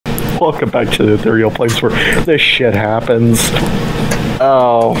Welcome back to the Ethereal place where this shit happens.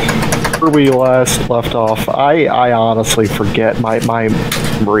 Oh, where we last left off, I honestly forget. My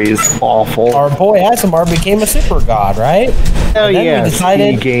memory is awful. Our boy Asemar became a super god, right? Oh yeah,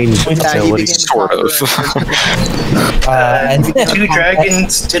 he gained ability. Sort of. And two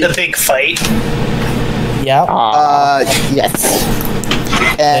dragons did a big fight. Yeah. Yes.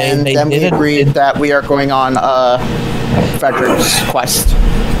 And They then we agreed that we are going on Fredrick's quest.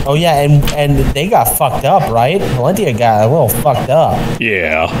 Oh yeah, and they got fucked up, right? Valentia got a little fucked up.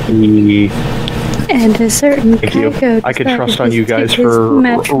 Yeah. And a certain Kiko. I could trust on you guys for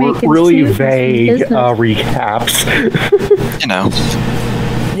really vague recaps. You know.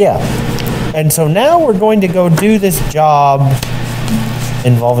 Yeah. And so now we're going to go do this job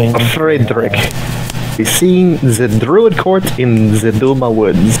involving Fredrick. We seen the Druid court in the Duma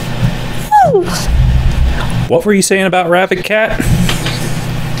Woods. What were you saying about Ravak Cat?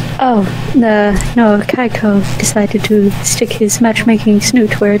 Oh, no, Kiko decided to stick his matchmaking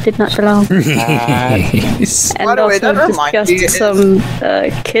snoot where it did not belong. Nice. And By the way, also that reminds me, discussed some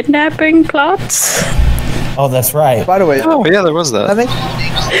kidnapping plots. Oh, that's right. By the way, Yeah, there was that. I think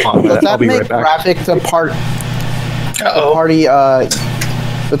does I'll that be make right back. Ravik the party?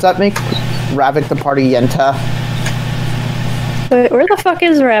 Does that make Ravik the party Yenta? Wait, where the fuck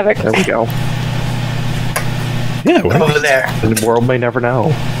is Ravak? There we go. Yeah. Over there. The world may never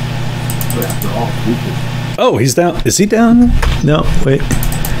know. Oh, he's down. Is he down? No, wait.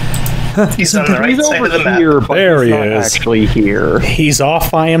 He's on the right He's side over of the map. here, but There he's he not is. actually here. He's off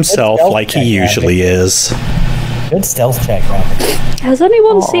by himself Stealth like he check, usually is. Good stealth check, Ravik. Has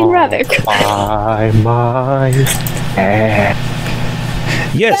anyone seen Ravak? By my head.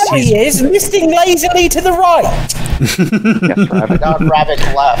 Yes, There he is, listing lazily to the right. Yes, Ravik. Now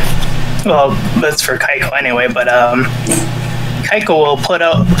Ravik left. Well, that's for Kiko anyway, but Kiko will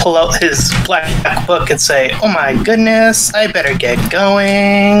pull out his black book and say, "Oh my goodness, I better get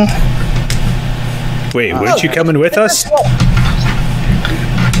going." Wait, weren't you coming with us?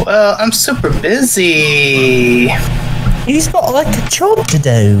 Well, I'm super busy. He's got like a job to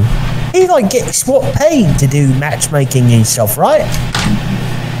do. He like gets paid to do matchmaking and stuff, right?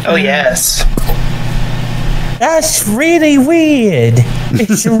 Oh yes. That's really weird.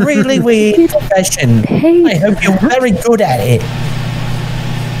 It's a really weird profession. Hey, I hope you're very good at it.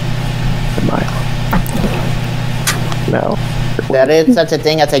 No. There is such a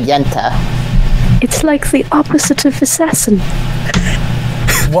thing as a Yenta. it's like the opposite of assassin.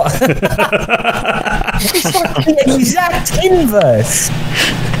 What? It's like the exact inverse.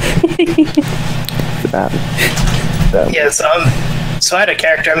 Yes. So I had a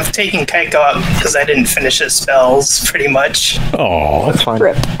character. I'm taking Kiko out because I didn't finish his spells. Pretty much. Oh, That's fine.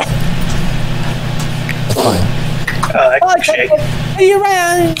 Rip. Actually, Are you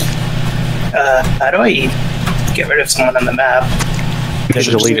around? how do I get rid of someone on the map? You can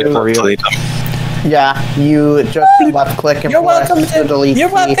delete it for you. Yeah, you just left click and You're press welcome to delete. You're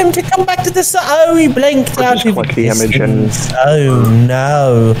welcome to come back to the Oh, he blinked Or out just of click the image and- existence. Oh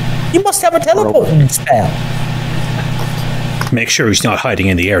no! You must have a teleporting spell. make sure he's not hiding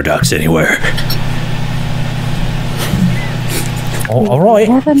in the air ducts anywhere. Oh, all right.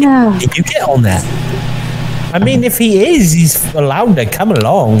 Never know. You get on that. I mean, if he is, he's allowed to come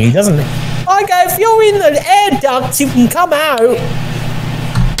along. He doesn't. I go, if you're in the air ducts, you can come out.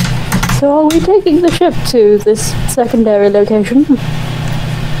 So are we taking the ship to this secondary location?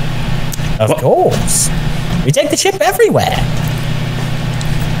 Of course. We take the ship everywhere.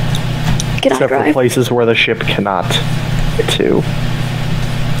 Can I Except for drive? places where the ship cannot get to.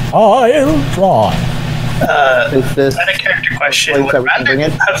 I'll try. Is this I had a character question. place Would that we can bring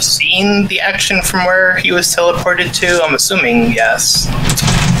Ravak in? have seen the action from where he was teleported to? I'm assuming yes.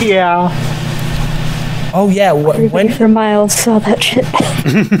 Yeah. Oh yeah, Everybody when for miles saw that shit.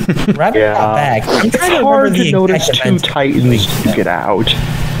 Rabbit Yeah. got back, I'm It's trying to hard remember to the notice exact two events. titans to get out.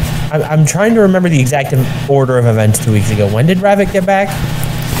 I'm trying to remember the exact order of events 2 weeks ago. When did Ravik get back?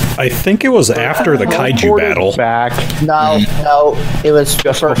 I think it was after the kaiju Teleported battle. Back. no, it was the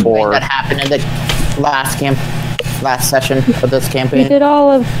Just first before. thing that happened in the last session of this He campaign. did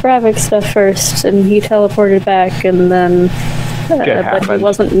all of Ravak's stuff first, and he teleported back, and then but he happened.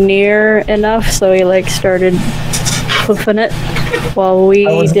 wasn't near enough, so he like started hoofing it while we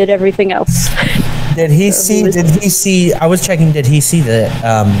did everything else. Did he see? I was checking. Did he see the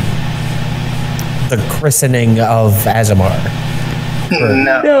christening of Asemar?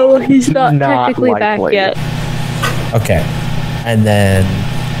 No. No, he's not, Not technically back likely. yet. Okay, and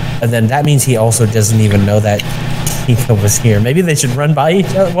then that means he also doesn't even know that Kiko was here. Maybe they should run by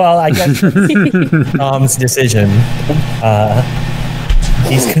each other. Well, I guess Tom's decision.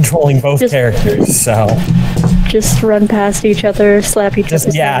 He's controlling both characters, so Just run past each other, slap each other.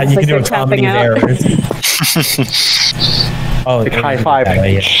 yeah, you can do a comedy of errors. Oh, Like high five.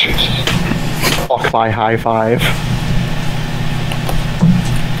 Walk by high five.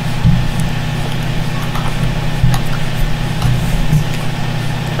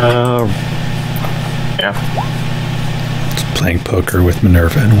 Yeah. Playing poker with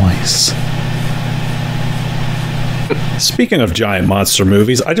Minerva and Weiss. Speaking of giant monster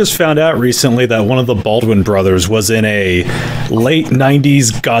movies, I just found out recently that one of the Baldwin brothers was in a late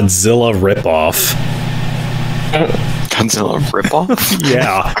 90s Godzilla ripoff. Godzilla ripoff?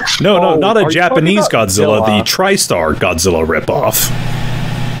 Yeah. No, not a are you Japanese talking about Godzilla, Zilla? the TriStar Godzilla ripoff.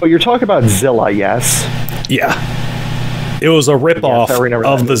 Oh, you're talking about Zilla, yes. Yeah. It was a ripoff I remember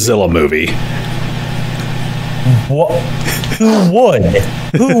of that the Zilla movie. What? Who would?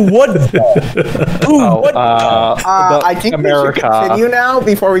 Who would? Who would? I think America. we should continue now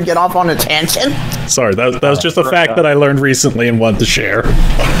before we get off on a tangent. Sorry, that was just a fact that I learned recently and wanted to share.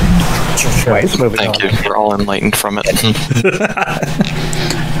 Anyways, moving on. Thank you. We're all enlightened from it.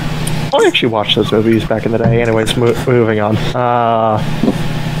 I actually watched those movies back in the day. Anyways, moving on.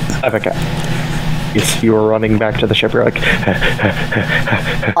 Ravak. Yes, you were running back to the ship. You're like,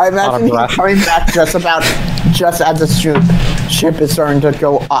 I imagine breath. he's coming back just as the ship is starting to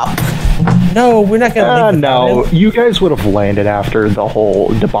go up. No, we're not gonna. leave no, without him. you guys would have landed after the whole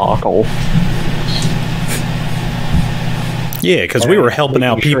debacle. Yeah, because we were helping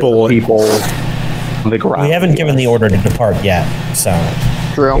out Making sure people. the people on the ground. We haven't given the order to depart yet, so.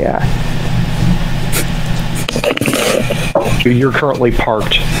 True. Yeah. You're currently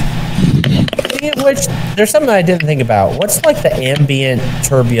parked. Speaking of which, there's something I didn't think about. What's like the ambient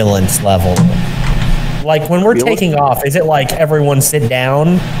turbulence level? Like when we're taking off, is it like everyone sit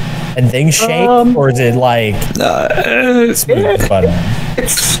down and things shake, or is it like smooth butter?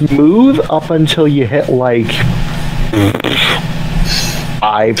 It's smooth up until you hit like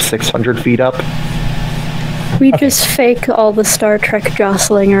 500-600 feet up. We just fake all the Star Trek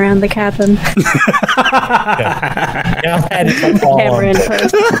jostling around the cabin. Camera in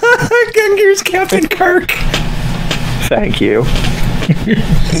post. Gungir's Captain Kirk. Thank you.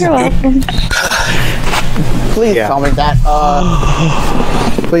 You're welcome. Please tell me that.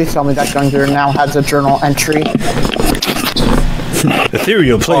 Please tell me that Gungir now has a journal entry.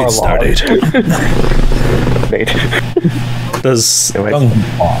 Ethereal play started. Wait. Does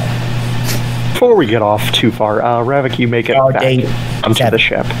Before we get off too far, Ravak, you make it back onto the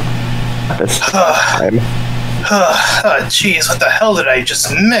ship at this time. Jeez, what the hell did I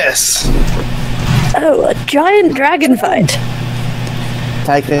just miss? Oh, a giant dragon fight.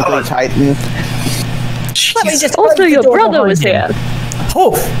 Technically Titan. Jesus. Also, your brother was here.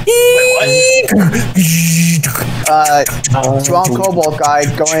 Oh, Strong Kobold guy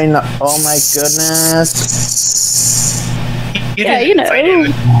going, oh my goodness. You Yeah, didn't you know. invite him.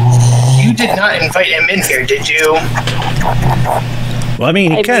 You did not invite him in here, did you? well, I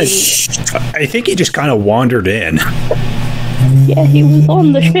mean, I I think he just kind of wandered in. Yeah, he was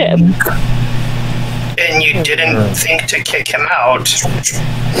on the ship. And you didn't think to kick him out.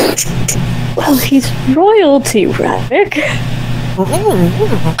 Well, he's royalty, Ravak.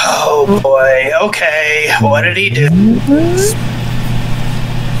 Oh boy, okay. What did he do?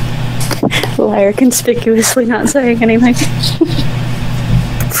 Liar conspicuously not saying anything.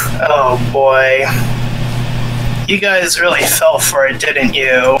 Oh boy. You guys really fell for it, didn't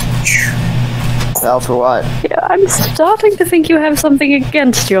you? Fell for what? Yeah, I'm starting to think you have something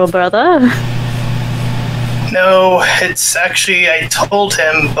against your brother. No, it's actually, I told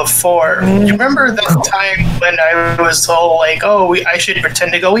him before. You remember that time when I was told, like, oh, I should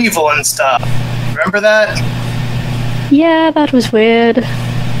pretend to go evil and stuff? Remember that? Yeah, that was weird.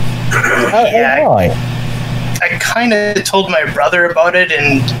 Yeah. why? I kind of told my brother about it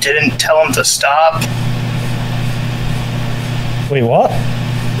and didn't tell him to stop. Wait, what?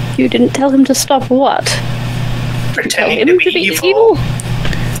 You didn't tell him to stop what? Tell Pretending him to be evil.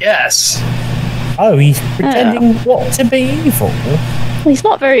 Yes. Oh, he's pretending what to be evil. Well, he's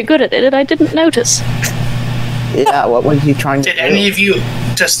not very good at it, and I didn't notice. Yeah, what was he trying to Did do? any of you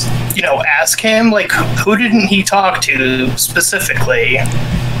just, ask him? Like, who didn't he talk to specifically?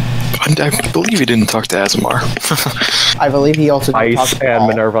 I believe he didn't talk to Asemar. I believe he also didn't talk Ice to and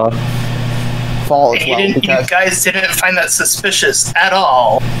Minerva. Fall as well, You because guys didn't find that suspicious at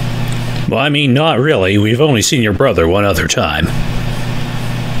all. Well, I mean, not really. We've only seen your brother one other time.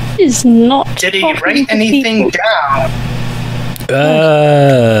 He's not. Did he talking write to anything people. down?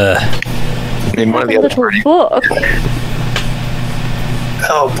 In one of the A other little party. book.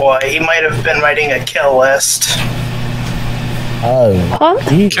 Oh boy, he might have been writing a kill list. Oh. Huh?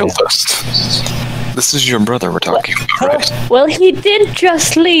 Killed us. This is your brother we're talking about, right? Well, he did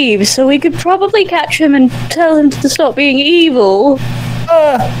just leave, so we could probably catch him and tell him to stop being evil.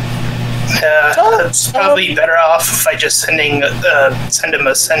 It's probably better off if I just send him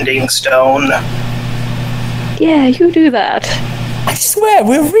a sending stone. Yeah, you do that. I swear,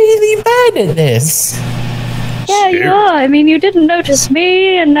 we're really bad at this. Yeah, you are. I mean, you didn't notice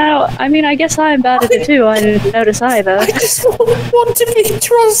me, and now, I mean, I guess I'm bad at it too. I didn't notice either. I just want to be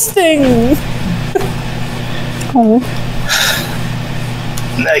trusting. Oh.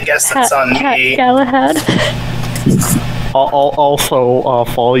 I guess that's on me. Galahad. Also,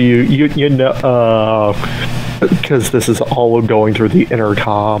 follow you know, because this is all going through the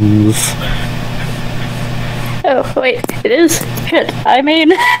intercoms. Oh, wait, it is? Shit, I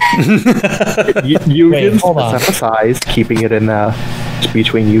mean... you Wait, did hold on. emphasize keeping it in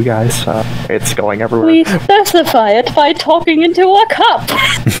between you guys. It's going everywhere. We specify it by talking into a cup.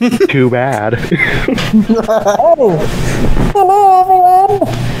 Too bad. Oh, hello everyone.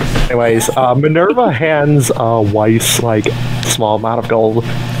 Anyways, Minerva hands Weiss like a small amount of gold.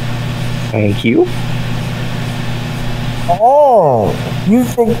 Thank you. Oh, you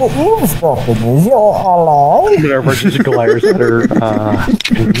think that eavesdropping is your ally? Minerva just glares at her.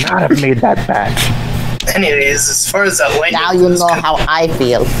 Could not have made that bet. Anyways, as far as that lightning Now you was know how I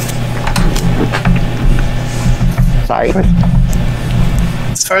feel. Sorry.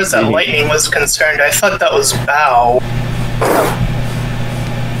 as far as that lightning was concerned, I thought that was bow.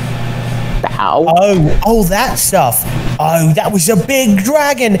 Bow. Oh, that stuff. Oh, that was a big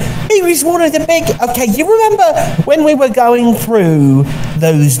dragon. He was one of the big... Okay, you remember when we were going through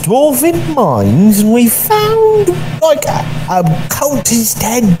those dwarven mines and we found, like, a cultist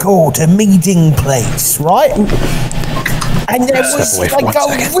headquarter meeting place, right? And there was, like,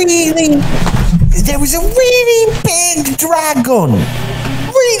 There was a really big dragon.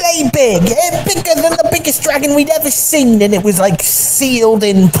 Really big. Bigger than the biggest dragon we'd ever seen, and it was, like, sealed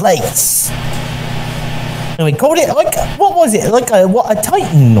in place. And we called it, like, what was it? Like a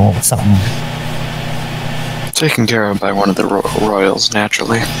titan or something? Taken care of by one of the royals,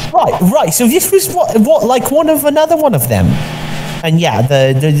 naturally. Right. So this was what like another one of them. And yeah,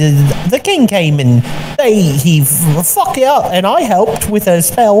 the king came and he fucked it up, and I helped with a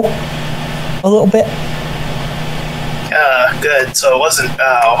spell a little bit. Good, so it wasn't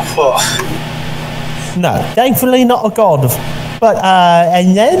bow. Ugh. No, thankfully not a god. But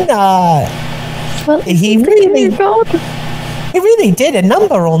and then Well, he really did a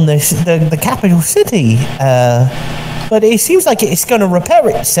number on the capital city. But it seems like it's going to repair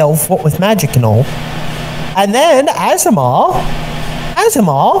itself, what with magic and all. And then Asemar,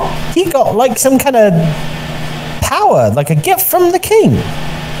 he got like some kind of power, like a gift from the king.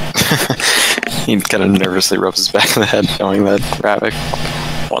 He kind of nervously rubs his back of the head, knowing that Ravak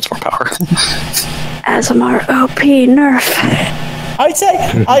wants more power. Asemar OP nerf.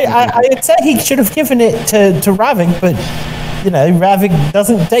 I'd say he should have given it to Ravak, but you know, Ravak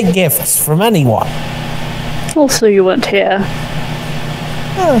doesn't take gifts from anyone. Also, you weren't here.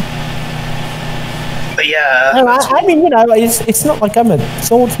 But yeah, No, I mean, you know, it's not like I'm a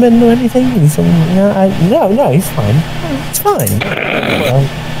swordsman or anything. He's no, he's fine. It's fine. Well,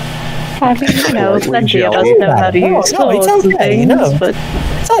 I mean, you know, Like plenty of us jelly. know how to use swords and things, but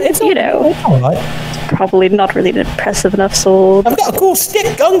it's you know. it's all right. probably not really an impressive enough sword. I've got a cool stick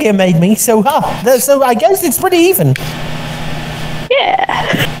Gungir made me, so so I guess it's pretty even.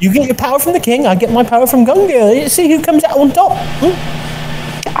 Yeah. You get your power from the king, I get my power from Gungir. Let's see who comes out on top.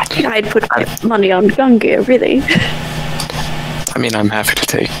 I think I'd put my money on Gungir, really. I mean, I'm happy to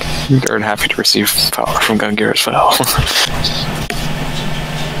take, or happy to receive power from Gungir as well.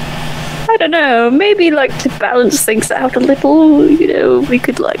 I don't know, maybe like to balance things out a little, you know, we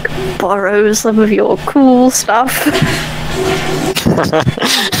could like borrow some of your cool stuff.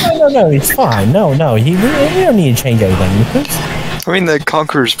 No, it's fine. No, we don't need to change anything. I mean, the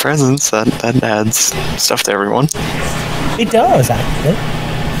Conqueror's presence, that adds stuff to everyone. It does, actually.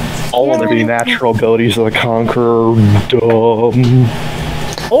 All of the natural abilities of the Conqueror, dumb.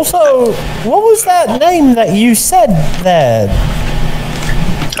 Also, what was that name that you said there?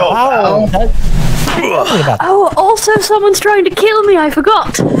 Oh, Tell me about that. Oh, also someone's trying to kill me, I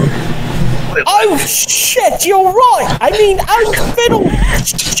forgot. Oh shit, you're right! I mean, fiddle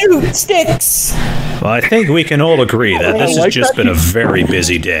shoot sticks! Well, I think we can all agree that this has like just that. been a very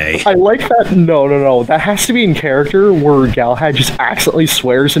busy day. I like that. No. That has to be in character where Galahad just accidentally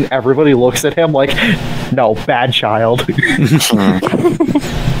swears and everybody looks at him like, no, bad child.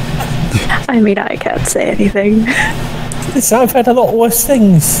 I mean, I can't say anything. Listen, I've had a lot worse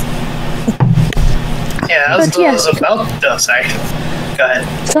things. Yeah, I was But yes. about. Oh, sorry. Go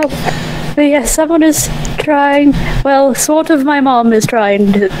ahead. So, but yes, someone is trying. Well, sort of. My mom is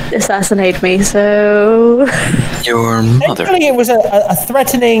trying to assassinate me. So, Your mother. Actually, it was a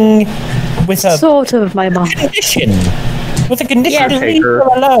threatening with a sort of my mom. condition. With a condition Yeah, to take leave her.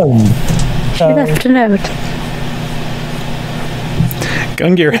 her alone. She So, left a note.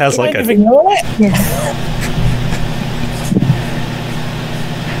 Gungir has like kind of a ignore it.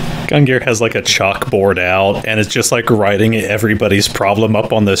 Gungir has like a chalkboard out, and it's just like writing everybody's problem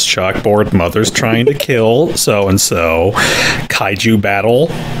up on this chalkboard. Mother's trying to kill so and so. Kaiju battle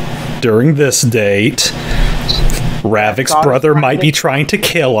during this date. Ravak's brother might be trying to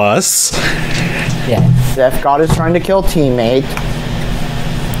kill us. Yeah. Death God is trying to kill teammate.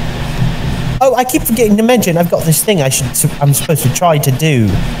 Oh, I keep forgetting to mention I've got this thing I'm supposed to try to do,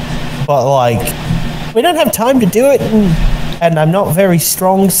 but like we don't have time to do it, and I'm not very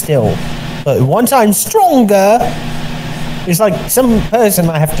strong still. But once I'm stronger, it's like some person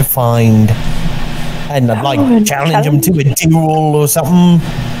I have to find, and I'd like challenge them to a duel or something.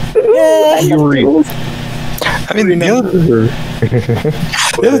 Yeah. I mean, the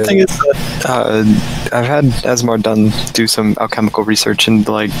other thing is that I've had Asemar do some alchemical research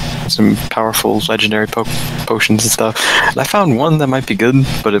into like some powerful legendary potions and stuff. And I found one that might be good,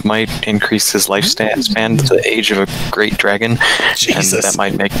 but it might increase his lifespan to the age of a great dragon, Jesus. and that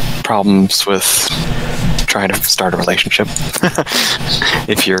might make problems with trying to start a relationship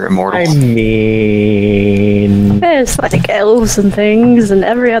if you're immortal. I mean, There's like elves and things, and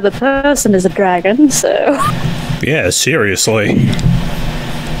every other person is a dragon. So, Yeah, seriously.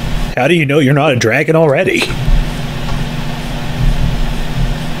 How do you know you're not a dragon already?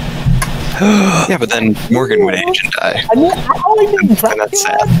 Yeah, but then Morgan would age and die. I mean, And that's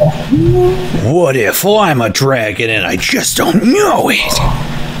sad. What if I'm a dragon and I just don't know it?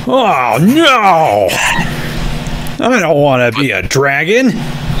 Oh no! I don't want to be a dragon.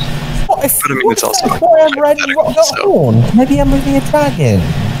 What if, But I mean, what it's if also that boy I'm riding hypothetical, got so- horn? Maybe I'm gonna be a dragon.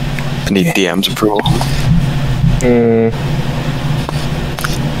 I need DM's approval.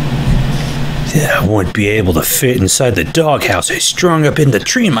 I wouldn't be able to fit inside the doghouse I strung up in the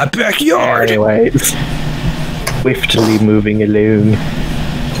tree in my backyard. anyways, swiftly moving along.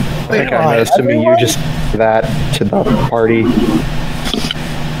 I think I know, assuming you just that to the party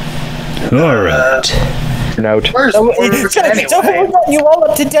All right. note. Where's So, Morgan so we anyway? got you all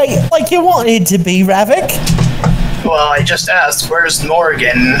up to date like you wanted to be, Ravak. Well, I just asked, where's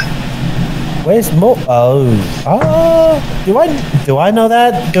Morgan? Where's Mo? Do I know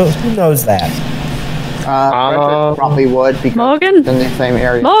that? Who knows that? Fredrick probably would because Morgan? it's in the same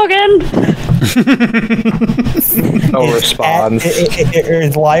area. Morgan. No response.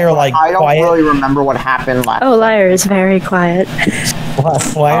 Is Liar like I don't quiet? really remember what happened last. Oh, Liar is very quiet.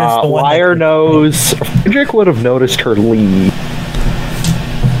 Liar's the one Liar that- knows. Fredrick would have noticed her leave.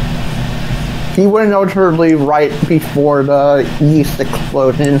 He would have noticed her leave right before the yeast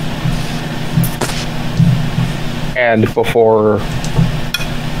explosion. And before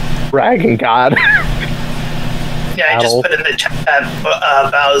Dragon God. Yeah, I just put in the chat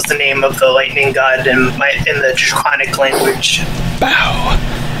Bao is the name of the lightning god in the Draconic language. Bow.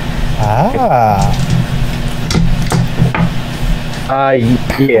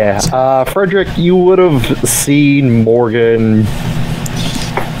 Yeah. Fredrick, you would have seen Morgan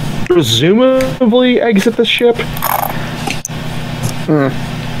presumably exit the ship.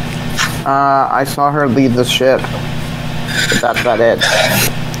 I saw her leave the ship. But that's about it.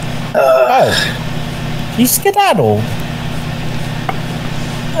 Oh, he skedaddled.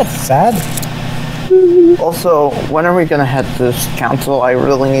 That's sad. Also, when are we gonna head to this council? I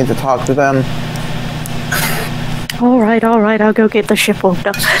really need to talk to them. All right. I'll go get the ship warped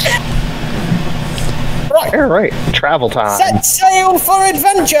up. Right, All right, travel time. set sail for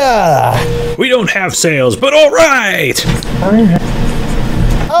adventure. We don't have sails, but all right.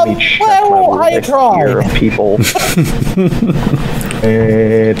 Let me check my Well, I list here tried. of people.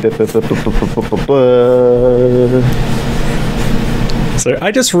 So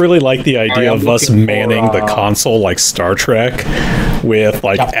I just really like the idea of us looking for, manning the console like Star Trek, with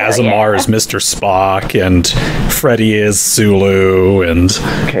like Asemar as Mr. Spock and Freddy is Sulu, and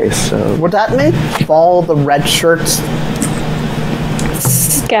Okay, so Would that make all the red shirts?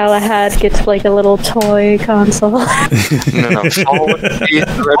 Galahad gets like a little toy console. No. All would be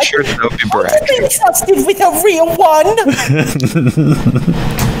the red shirt, that would be Barreck. Be trusted with a real one.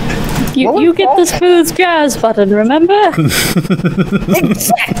 You get the smooth jazz button, remember?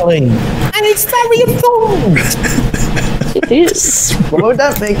 Exactly. And it's very important. It is. What would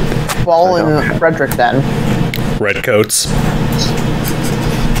that make Paul and Fredrick then? redcoats.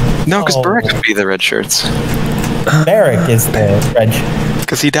 No, because Oh. Barreck would be the red shirts. Barreck is the red.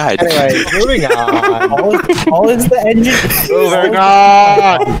 Because he died. Anyway, moving on. All is the engine. Moving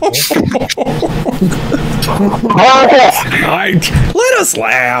on. Let us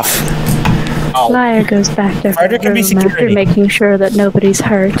laugh. Liar goes back to her Fredrick can be room after security. making sure that nobody's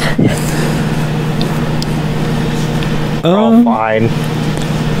hurt. Oh, fine.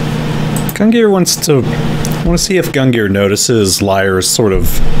 Gungir wants to see if Gungir notices Lyre's sort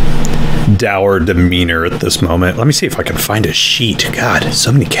of dour demeanor at this moment. Let me see if I can find a sheet. God,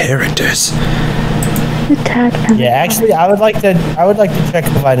 so many characters. A tad Yeah, actually, I would like to check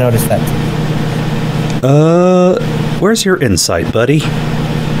if I noticed that. Where's your insight, buddy?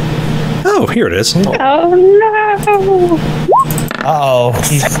 Oh, here it is. Oh no! Uh-oh.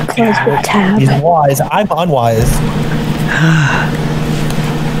 He's Close the tab. wise. I'm unwise.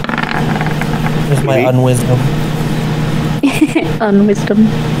 There's my unwisdom. Unwisdom.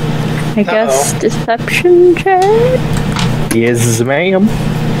 I guess deception check. Yes, ma'am.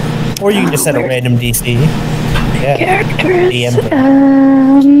 Or you can just set a random DC. Yeah. Characters. DM.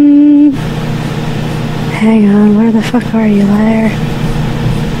 Hang on, where the fuck are you, Liar?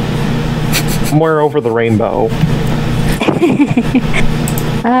 Somewhere over the rainbow.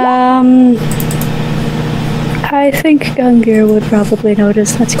 I think Gungir would probably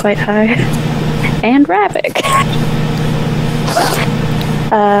notice. That's quite high. And Ravak.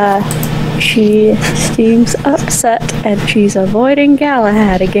 She seems upset and she's avoiding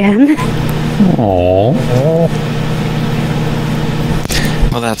Galahad again. Aww.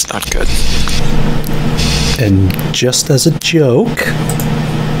 Well, that's not good. And just as a joke,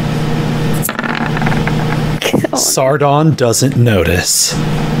 Sardon doesn't notice.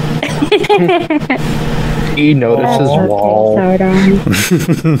 He notices wall.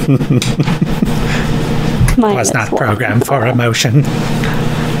 Was not programmed for emotion.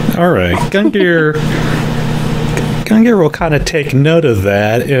 Alright, Gungir will kind of take note of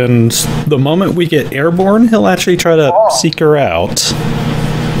that, and the moment we get airborne, he'll actually try to seek her out.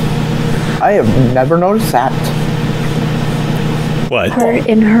 I have never noticed that. What? Her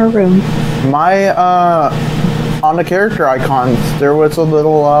in her room. My, on the character icons, there was a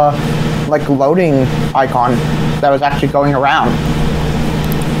little, like, loading icon that was actually going around.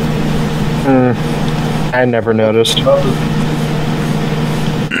 I never noticed.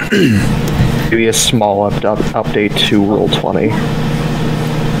 Maybe a small update to Roll20.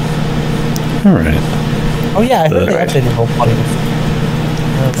 Alright. Oh yeah, I heard they updated Roll 20.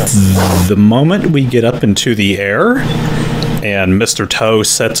 The moment we get up into the air and Mr. Toe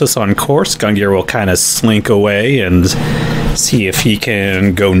sets us on course, Gungir will kind of slink away and see if he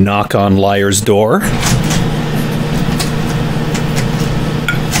can go knock on Liar's door.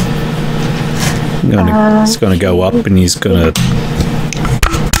 He's gonna go up and he's gonna...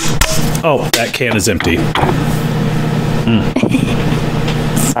 Oh, that can is empty.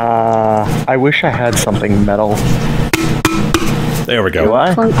 I wish I had something metal. There we go. Do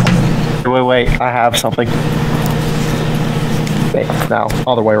I? Wait, I have something. Wait, no,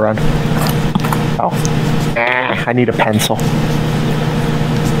 other way around. Oh. I need a pencil.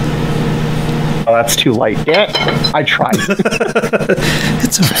 Oh, that's too light. Damn it. I tried.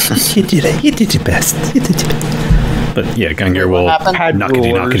 It's alright. You did it. You did your best. You did your best. But yeah, Gungir will Had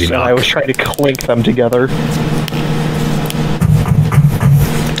knockety rulers, knockety and knock. I was trying to clink them together.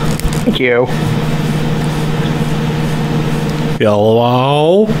 Thank you.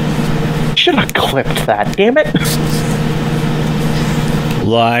 Hello? Should have clipped that, damn it.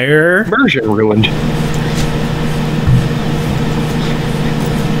 Liar. Immersion ruined.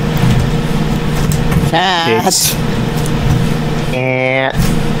 It's And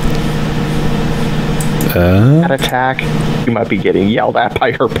that that attack, you might be getting yelled at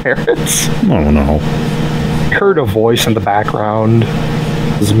by her parents. oh no. Heard a voice in the background.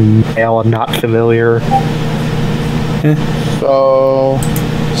 Is male and not familiar. So,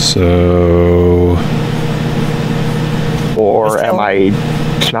 Or am I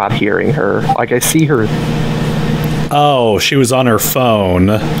not hearing her? Like, I see her. Oh, she was on her phone.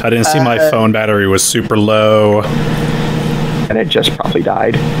 I didn't see my phone battery was super low. And it just probably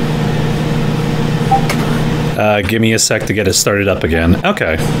died. Give me a sec to get it started up again.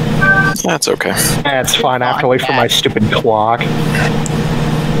 Okay. That's okay. That's fine. I have to wait for my stupid clock.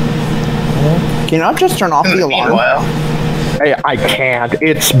 can you not just turn off the alarm? Meanwhile, Hey, I can't.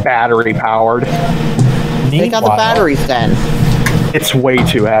 It's battery powered. Take out the batteries then. It's way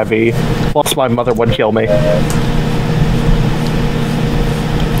too heavy. Plus, my mother would kill me.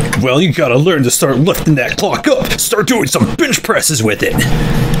 Well, you gotta learn to start lifting that clock up. Start doing some bench presses with it.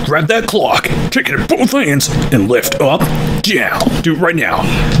 Grab that clock, take it in both hands, and lift up, down. Do it right now.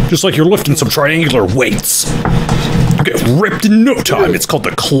 Just like you're lifting some triangular weights. You get ripped in no time. It's called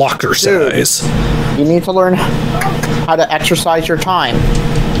the clocker size. You need to learn how to exercise your time.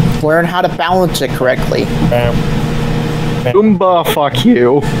 Learn how to balance it correctly. Goomba, fuck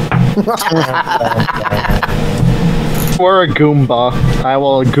you. We're a Goomba. I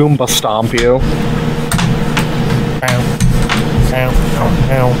will Goomba stomp you.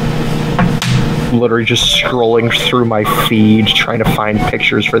 Literally just scrolling through my feed trying to find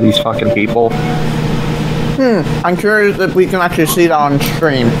pictures for these fucking people. I'm curious if we can actually see that on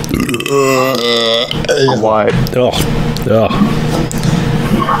stream. What?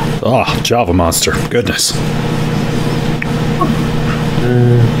 Oh, Java monster. Goodness.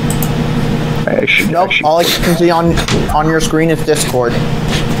 Nope, all I can see on your screen is Discord.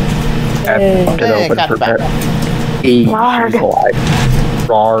 Hey, got back.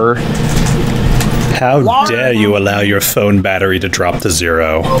 Rar. How dare you allow your phone battery to drop to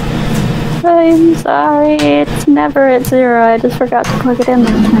 0? I'm sorry, it's never at 0. I just forgot to plug it in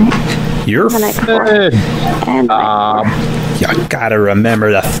last night. You're The night before. And you gotta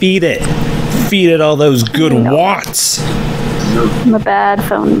remember to feed it. Feed it all those good watts. I'm a bad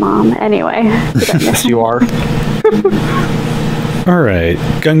phone mom. Anyway. Yes, you are. Alright,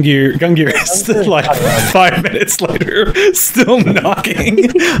 Gungir is still like 5 minutes later, still knocking.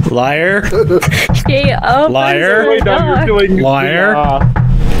 Liar. She opens Liar. the door. Liar.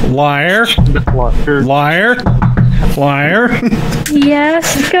 Liar. Liar. Liar.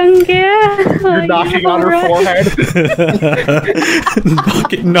 Yes, Gungir. You're knocking on her forehead.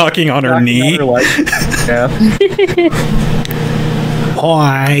 knocking on her knee. Yeah.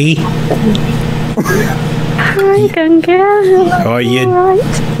 Hi. Hi, Gungir.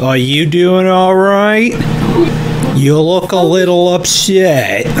 Are you doing all right? You look a little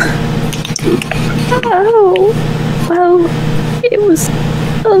upset. Oh, well, it was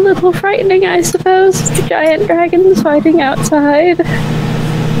a little frightening, I suppose. The giant dragons fighting outside.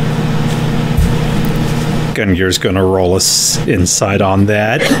 Gungir's gonna roll us inside on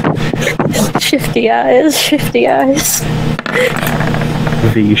that. Shifty eyes, shifty eyes.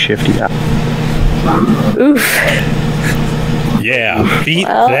 The shifty eye. Oof. Yeah, beat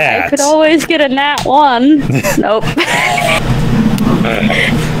Well, that. I could always get a nat 1. Nope.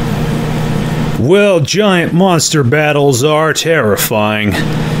 Well, giant monster battles are terrifying.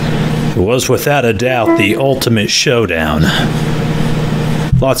 It was without a doubt the ultimate showdown.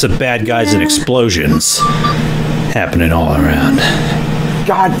 Lots of bad guys and explosions happening all around.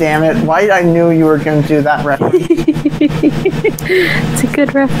 God damn it, why I knew you were going to do that reference. It's a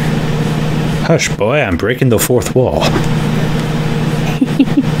good ref. Hush, boy, I'm breaking the fourth wall.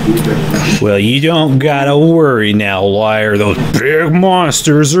 Well, you don't gotta worry now, liar. Those big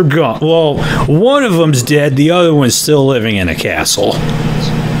monsters are gone. Well, one of them's dead, the other one's still living in a castle.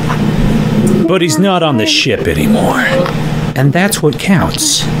 But he's not on the ship anymore. And that's what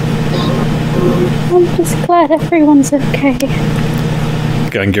counts. I'm just glad everyone's okay.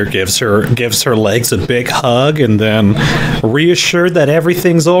 Gungir gives her legs a big hug and then, reassured that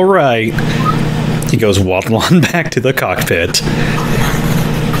everything's all right, he goes waddling back to the cockpit.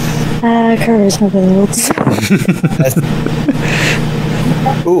 Charisma builds.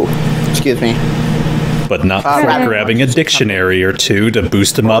 Ooh, excuse me. But not for grabbing a dictionary or two to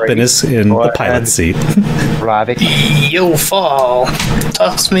boost him up in the pilot seat. Ravak. Yo, Fall.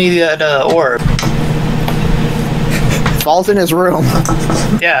 Toss me that orb. Fall's in his room.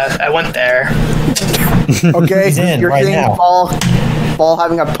 Yeah, I went there. Okay, He's in you're right seeing now. Fall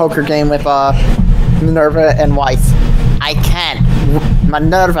having a poker game with Minerva and Weiss. I can't.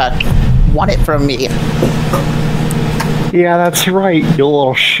 Minerva won it from me. Yeah, that's right, you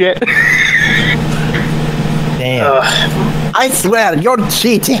little shit. Damn. I swear, you're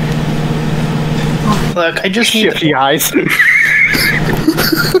cheating. Look, I just need Shifty eyes.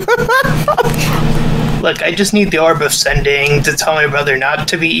 Look, I just need the Orb of Sending to tell my brother not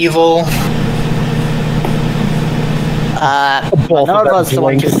to be evil. Both of them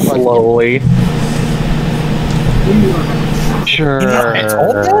blink slowly. Sure. I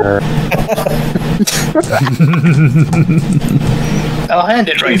told that? I'll hand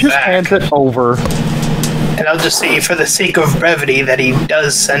it right He just back. hands it over. And I'll just say, for the sake of brevity, that he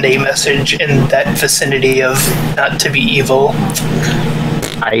does send a message in that vicinity of not to be evil.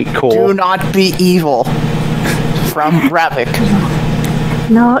 Aight, Do cool. not be evil. From Ravak.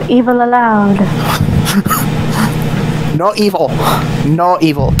 No evil allowed. No evil. No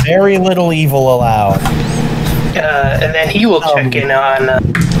evil. Very little evil allowed. And then he will check in on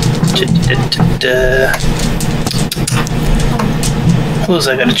Who's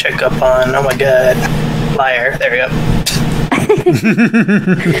I gotta check up on? Oh my god. Liar. There we go.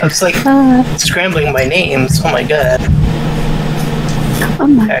 I was like scrambling my names. Oh my god. Oh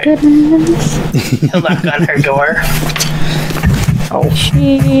my goodness. He'll knock on her door. Oh,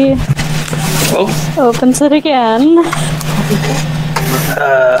 She opens it again.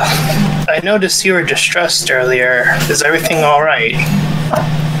 I noticed you were distressed earlier. Is everything alright?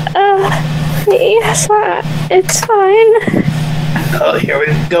 Yes, it's fine. Oh, here we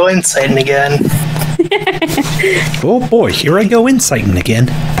go insighting again. Oh boy, here I go inciting again.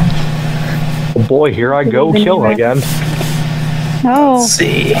 oh boy, here I go killing again. No. Let's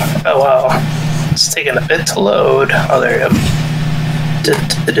see. Oh wow. It's taking a bit to load. Oh, there you go.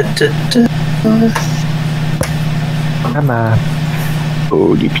 Come on.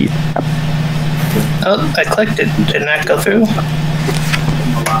 Oh, you piece. Oh, I clicked it. Did not go through.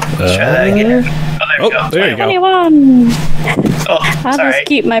 Let's try that again. Oh, there you go. 21. Oh, I'll sorry. just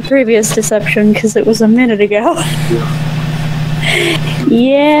keep my previous deception because it was a minute ago.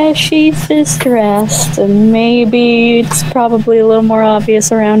 Yeah, she's distressed, and maybe it's probably a little more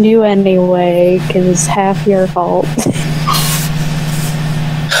obvious around you anyway, because it's half your fault.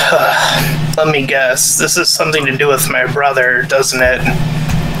 Let me guess. This is something to do with my brother, doesn't it?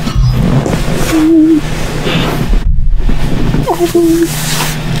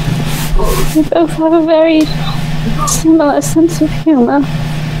 We both have a very similar sense of humor.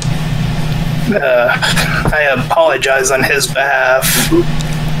 I apologize on his behalf.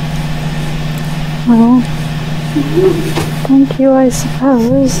 Well, thank you, I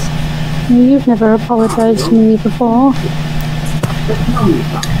suppose. You've never apologized to me before.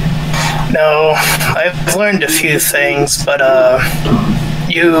 No, I've learned a few things, but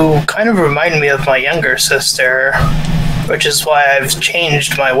you kind of remind me of my younger sister, which is why I've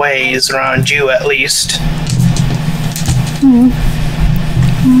changed my ways around you, at least. Well,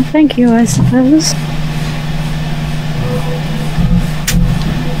 thank you, I suppose.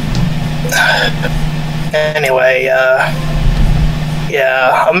 Anyway, yeah,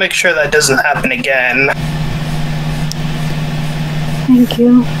 I'll make sure that doesn't happen again. Thank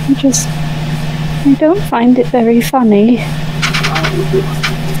you. I don't find it very funny.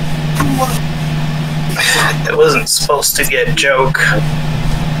 It wasn't supposed to be a joke.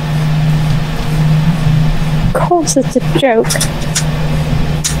 Of course it's a joke.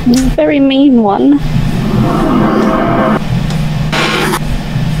 A very mean one.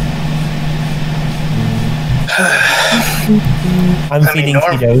 I'm feeding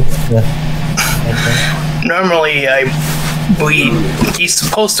Tito. Normally, he's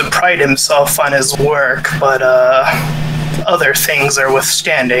supposed to pride himself on his work, but other things are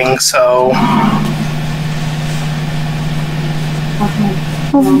withstanding, so...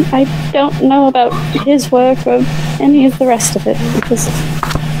 I don't know about his work or any of the rest of it, because...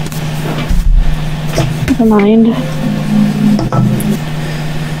 Never mind.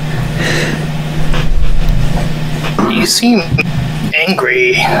 You seem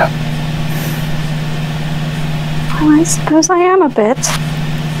angry. Well, I suppose I am a bit.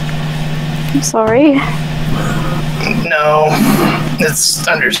 I'm sorry. No, it's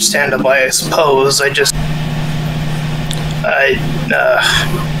understandable, I suppose.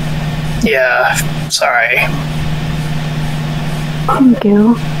 Yeah, sorry. Thank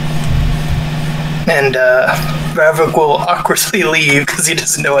you. And, Ravak will awkwardly leave because he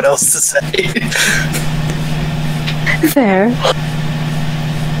doesn't know what else to say. Fair.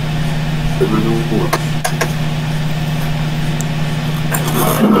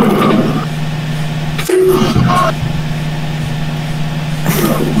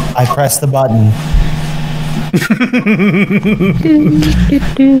 I press the button. Gungir,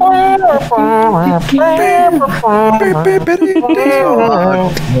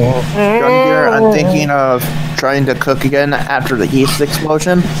 I'm thinking of trying to cook again after the yeast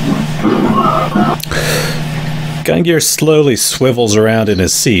explosion. Gungir slowly swivels around in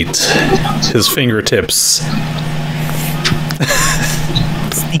his seat, his fingertips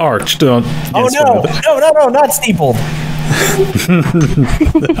arched. Oh no! No, not steepled. Where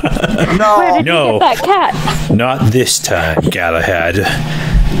did you get that cat? Not this time, Galahad.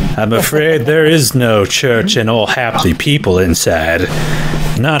 I'm afraid there is no church and all happy people inside.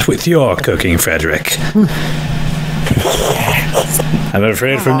 Not with your cooking, Fredrick. I'm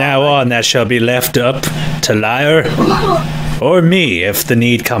afraid from now on that shall be left up to Liar or me if the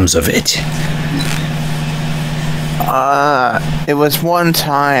need comes of it. It was one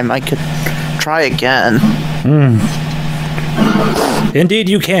time. I could try again. Indeed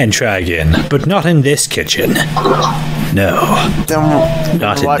you can try again, but not in this kitchen. No, Then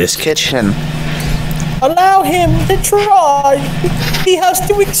not in what this kitchen. Allow him to try. He has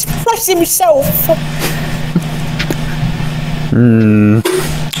to express himself.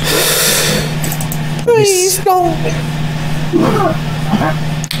 Please don't.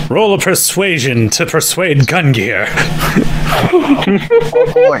 Roll a persuasion to persuade Gungir.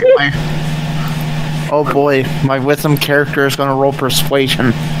 Oh boy, my wisdom character is gonna roll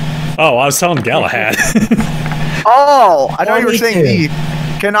persuasion. Oh, I was telling Galahad. Oh, I know you were me saying too. me.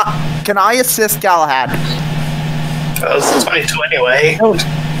 Can I assist Galahad? That was 22 anyway. Oh,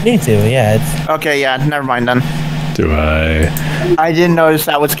 need to, yeah. It's, Okay, yeah, never mind then. Do I? I didn't notice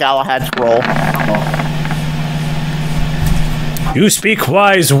that was Galahad's roll. You speak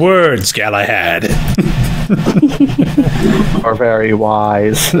wise words, Galahad. Are very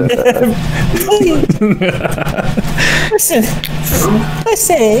wise. listen,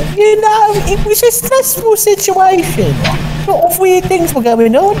 you know, it was a stressful situation. A lot of weird things were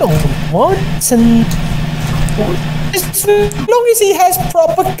going on once, and as long as he has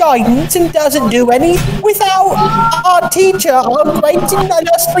proper guidance and doesn't do any without our teacher, our great and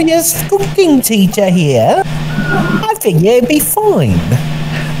illustrious cooking teacher here, I think it'd be fine.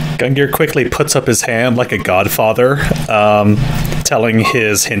 Gungir quickly puts up his hand like a godfather, telling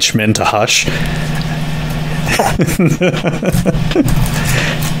his henchmen to hush.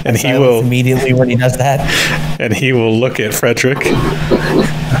 And he will immediately when he does that. And he will look at Fredrick.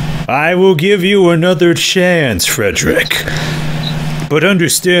 I will give you another chance, Fredrick. But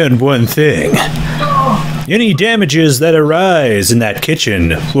understand one thing. Any damages that arise in that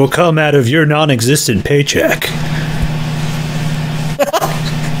kitchen will come out of your non-existent paycheck.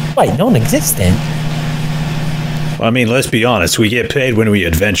 Wait, non-existent? I mean, let's be honest, we get paid when we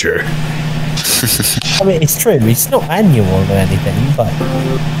adventure. I mean, it's true. It's not annual or anything, but...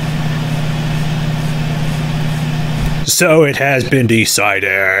 So it has been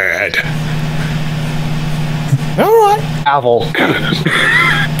decided. Alright. Avel.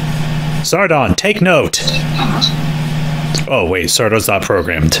 Sardon, take note. Oh, wait, Sardon's not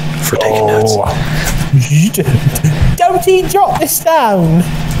programmed for taking notes. Don't he drop this down?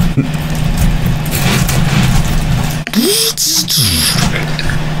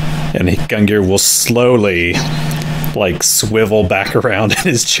 And Gungir will slowly, like, swivel back around in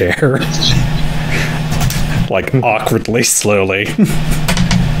his chair. Like, awkwardly slowly.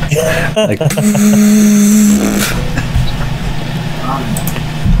 Like,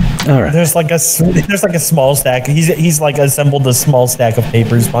 all right. There's like a small stack. He's like assembled a small stack of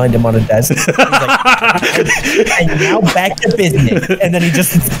papers behind him on a desk. He's like, and now back to business. And then he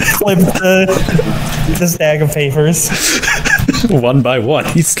just flips the stack of papers. One by one,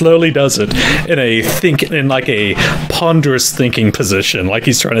 he slowly does it in like a ponderous thinking position, like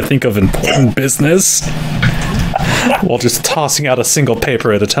he's trying to think of important business, while just tossing out a single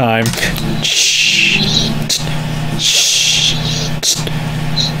paper at a time.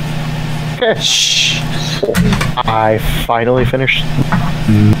 I finally finished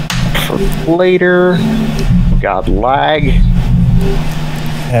for later. Got lag.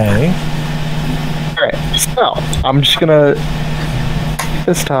 Okay. Alright, so I'm just gonna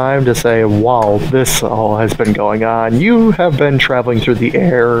this time to say while this all has been going on, you have been traveling through the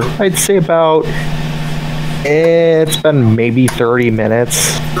air, I'd say about it's been maybe 30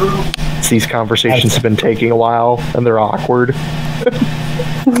 minutes. These conversations have been taking a while and they're awkward.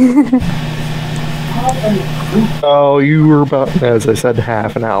 So you were about, as I said,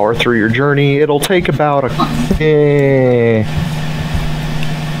 half an hour through your journey. It'll take about a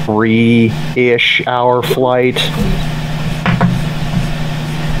 3-ish hour flight.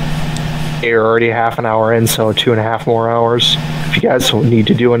 You're already half an hour in, so 2.5 more hours. If you guys don't need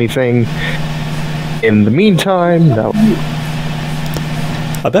to do anything in the meantime, no.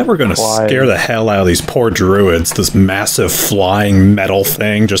 I bet we're gonna scare the hell out of these poor druids. This massive flying metal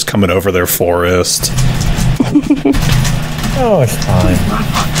thing just coming over their forest. Oh, it's fine.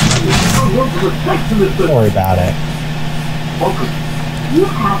 Don't worry about it.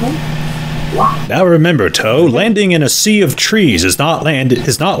 Now remember, Toe, landing in a sea of trees is not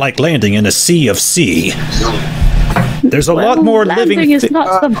like landing in a sea of sea. There's a lot more living. Landing is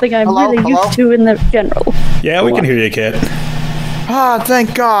not something I'm really used to in the general. Yeah, we can hear you, Kit. Ah,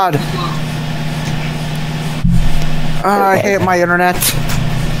 thank God. I hate my internet.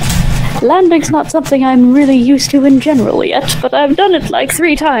 Landing's not something I'm really used to in general yet, but I've done it like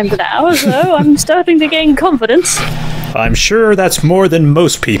 3 times now, so I'm starting to gain confidence. I'm sure that's more than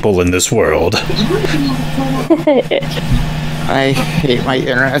most people in this world. I hate my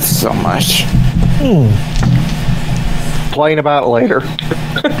internet so much. Complain about it later.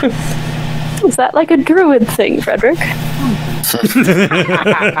 Is that like a druid thing, Fredrick?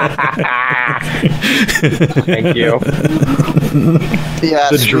 Thank you.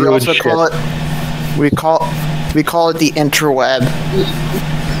 Yes, The we druid also shit. call it. We call it the interweb.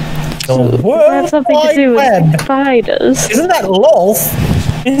 The Does that World have something to Wide do Web. with spiders? Isn't that LOLF?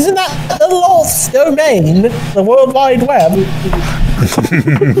 Isn't that the LOLF domain? The World Wide Web?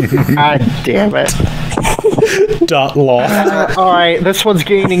 God damn it. .law. Alright, this one's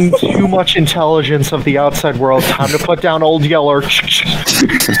gaining too much intelligence of the outside world. Time to put down Old Yeller. No.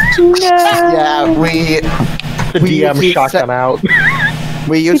 Yeah, The We DM usually shot set- them out. we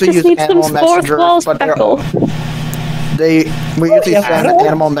We usually just use need some animal fourth wall messengers, but speckle. we usually yeah, send I don't-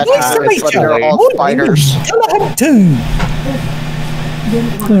 animal messengers, but they're all What? spiders. Galahad 2.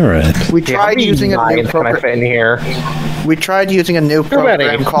 All right. We How tried many using a new lines can I program. fit in here? We tried using a new ready.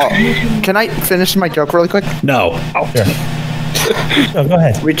 program called. Can I finish my joke really quick? No. No, go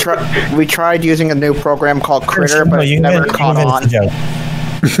ahead. We tried using a new program called Critter, No, but you it can never finish- caught you can on.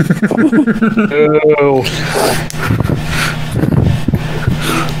 finish the joke. Oh.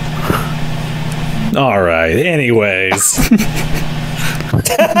 All right. Anyways.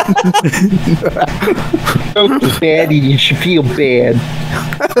 Don't be bad, you should feel bad.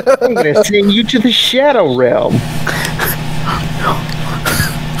 I'm gonna send you to the Shadow Realm.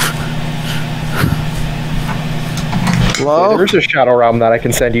 Hello? There's a Shadow Realm that I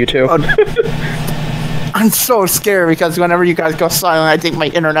can send you to. I'm so scared because whenever you guys go silent, I think my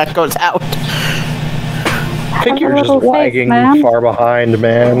internet goes out. I think you're just Little faith, lagging man. far behind,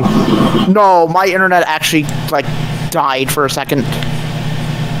 man. No, my internet actually died for a second.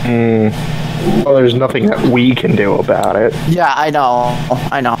 Well, there's nothing that we can do about it. Yeah, I know.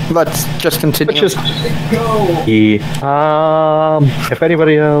 Let's just continue. Let's just if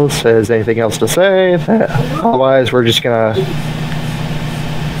anybody else has anything else to say, otherwise we're just gonna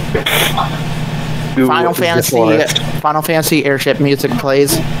do Final this list. Fantasy airship music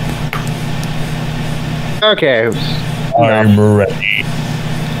plays. Okay. I'm ready.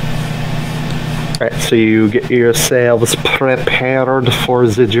 Alright, so you get yourselves prepared for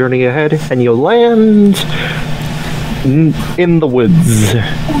the journey ahead, and you land in the woods.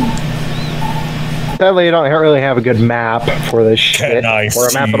 Sadly, you don't really have a good map for this shit, Can I or a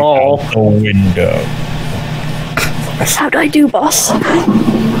see map at all. out the window? How'd I do, boss?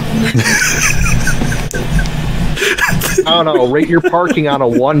 I don't know, rate your parking on a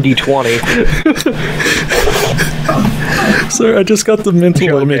 1d20. So I just got the mental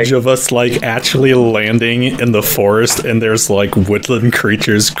Joking. image of us actually landing in the forest, and there's woodland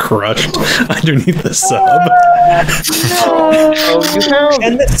creatures crushed underneath the sub. Oh, you have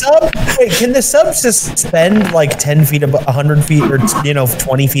Can the sub suspend 10 feet above 100 feet or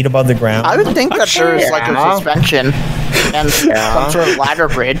 20 feet above the ground? I would think that there's a Yeah. suspension and some sort of ladder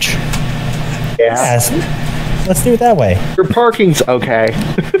bridge. Yes. Let's do it that way. Your parking's okay.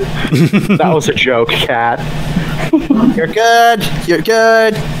 That was a joke, cat. You're good. You're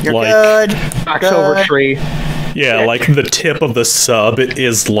good. You're good. Max over tree. Yeah, the tip of the sub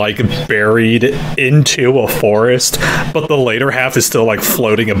is buried into a forest, but the later half is still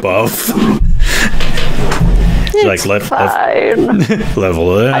floating above. It's fine.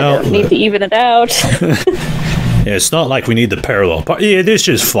 Level it I out. don't need to even it out. Yeah, it's not like we need the parallel park. Yeah, this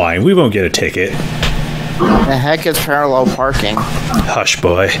is fine. We won't get a ticket. The heck is parallel parking? Hush,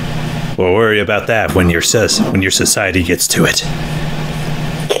 boy. We'll worry about that when your society gets to it.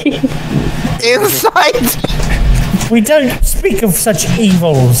 Insight. We don't speak of such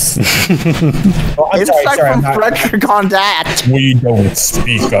evils. Oh, I'm Insight sorry, from I'm not- Fredrick on that. We don't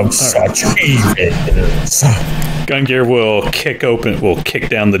speak of such evils. Gungir will kick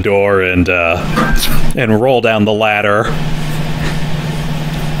down the door and roll down the ladder.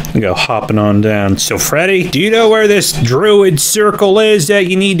 And go hopping on down. So, Freddy, do you know where this druid circle is that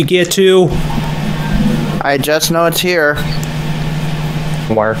you need to get to? I just know it's here.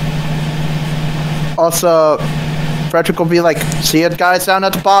 Where? Also, Fredrick will be see it, guys, down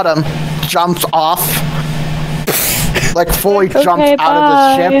at the bottom. Jumps off. Fully jumps Okay, out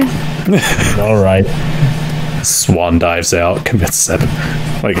of the ship. All right. Swan dives out, commits 7.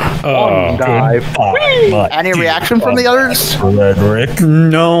 Oh. Dive. Any reaction from the others? Fredrick.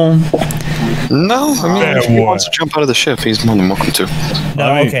 No. No, I mean, if he wants to jump out of the ship, he's more than welcome to.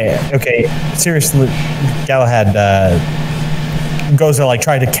 No, okay. Seriously, Galahad goes to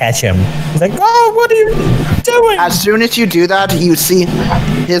try to catch him. He's like, "Oh, what are you doing?" As soon as you do that, you see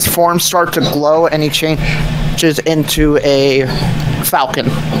his form start to glow, and he changes into a falcon.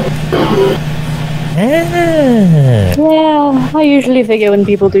 Ah. Yeah, I usually figure when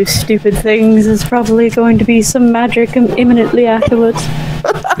people do stupid things, there's probably going to be some magic imminently afterwards.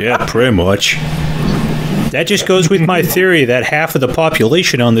 Yeah, pretty much. That just goes with my theory that half of the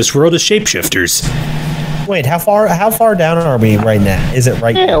population on this world is shapeshifters. Wait, how far down are we right now? Is it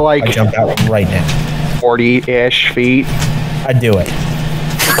right? Yeah, like- I jump out right now. 40-ish feet. I'd do it.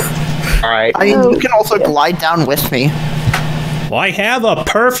 Alright. I mean, you can also glide down with me. Well, I have a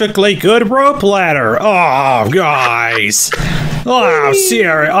perfectly good rope ladder. Oh, guys. Oh,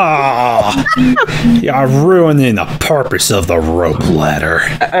 serious. Oh. You're ruining the purpose of the rope ladder.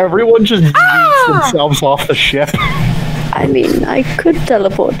 Everyone just yeets themselves off the ship. I mean, I could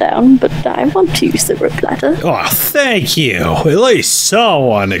teleport down, but I want to use the rope ladder. Oh, thank you. At least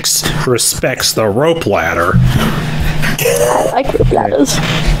someone respects the rope ladder. I like rope ladders.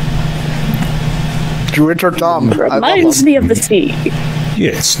 Druids are dumb. Reminds me of the sea.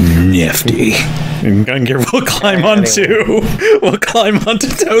 It's nifty. And Gungir will climb onto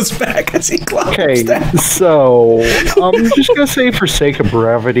Toe's back as he climbs Okay, down. so I'm just gonna say, for sake of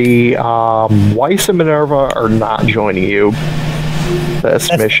brevity, Weiss and Minerva are not joining you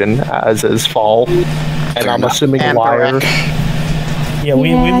this mission, as is Fall, and I'm assuming And Wire. Barreck. Yeah,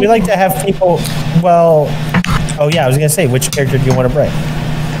 we like to have people. Well, oh yeah, I was gonna say, which character do you want to bring?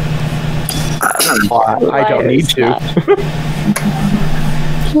 I don't need to.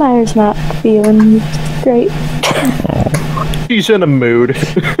 Liar's not feeling great. He's in a mood.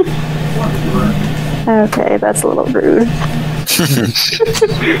 Okay, that's a little rude.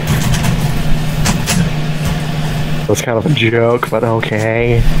 That's kind of a joke, but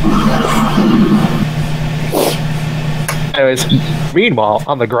okay. Anyways, meanwhile,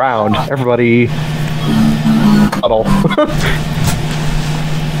 on the ground, everybody huddle.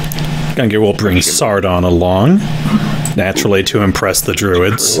 Gungir will bring Sardon along, naturally to impress the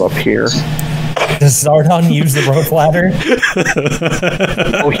druids. Up here. Does Sardon use the rope ladder?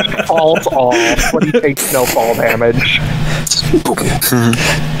 Oh, he falls off, but he takes no fall damage.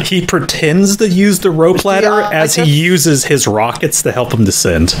 He pretends to use the rope ladder as he uses his rockets to help him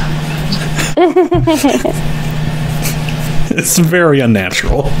descend. It's very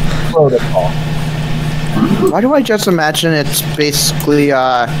unnatural. Protocol. Why do I just imagine it's basically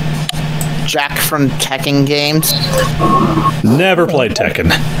Jack from Tekken games? Never played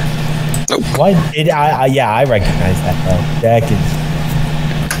Tekken. What? Yeah, I recognize that though. Jack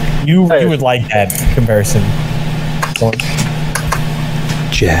is. You would like that comparison.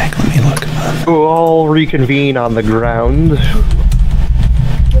 Jack, let me look him up. We'll all reconvene on the ground.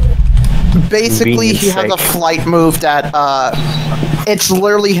 Basically, he has a flight move that it's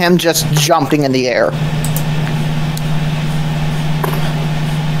literally him just jumping in the air.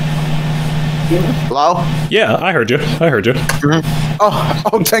 Hello? Yeah, I heard you.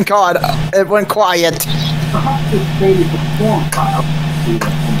 Oh, thank God. It went quiet.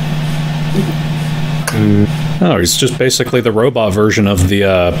 Oh, he's just basically the robot version of the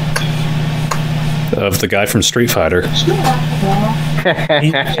guy from Street Fighter.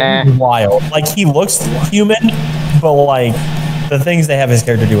 He's wild. Like, he looks human, but like the things they have his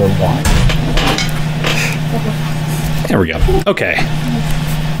character do are wild. There we go. Okay.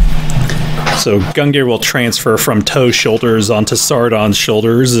 So Gungir will transfer from Toe's shoulders onto Sardon's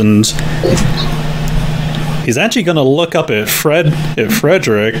shoulders, and he's actually going to look up at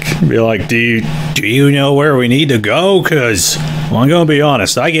Fredrick and be like, do you know where we need to go? Because, well, I'm going to be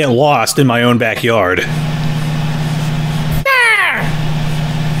honest, I get lost in my own backyard.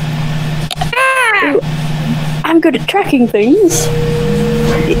 I'm good at tracking things.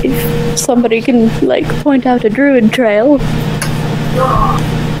 If somebody can, like, point out a druid trail.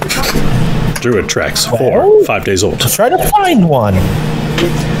 Druid tracks Well, 5 days old. Try to find one.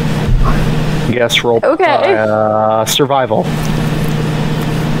 Guess roll Okay. survival.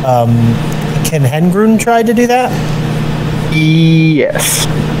 Can Hengrun try to do that? Yes.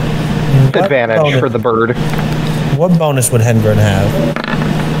 What Advantage bonus- for the bird. What bonus would Hengrun have?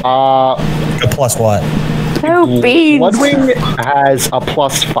 A plus what? Oh, beans. Bloodwing has a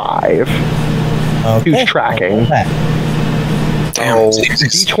 +5. Okay. Who's tracking? Damn, So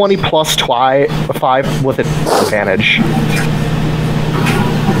D20 plus 5 with advantage.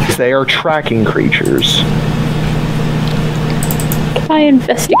 They are tracking creatures. I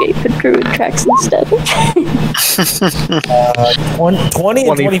investigate the druid tracks instead. 20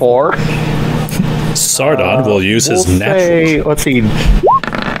 and 24. Sardon will use his We'll natural. say, let's see,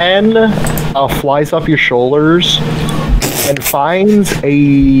 10 flies up your shoulders and finds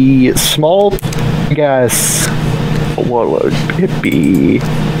a small, I guess, what would it be?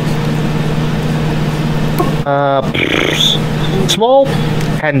 Small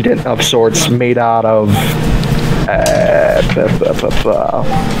pendant of sorts made out of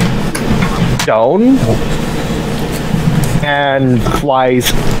stone. and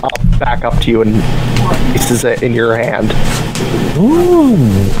flies back up to you and places it in your hand. Ooh.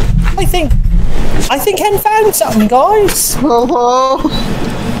 I think Hen found something, guys. Hello.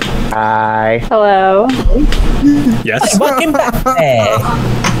 Hi. Hello. Yes. Welcome back there.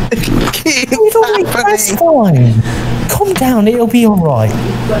 Keep We've already that's fine. Calm down, it'll be alright.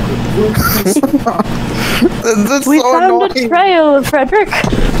 That's We so found annoying. a trail, Fredrick.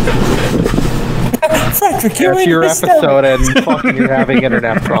 Fredrick, you're It's in your this episode and fucking you're having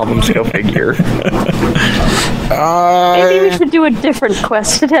internet problems, go figure. Maybe we should do a different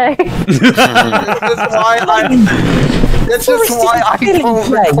quest today. This is why I don't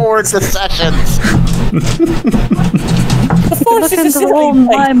record the sessions. The forest Looking is a to roll silly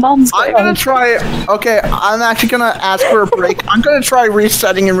my place. mom's I'm gonna try. Okay, I'm actually gonna ask for a break. I'm gonna try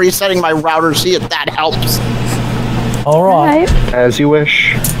resetting my router, see if that helps. Alright. Right. As you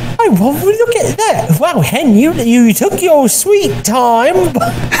wish. Oh, well, look at that. Wow, Hen, you took your sweet time.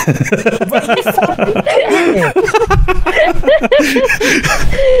 Well,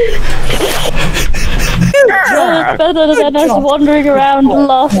 it's better than us wandering around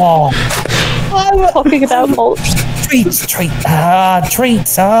lost, talking about mulch. Treats. I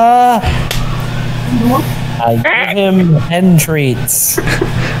give him hen treats.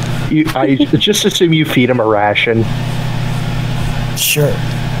 I just assume you feed him a ration. Sure.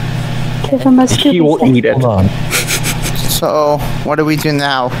 Give him a He will Scooby eat it. Hold on. So, what do we do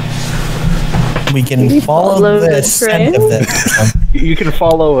now? We can follow follow the the scent of trail? this. You can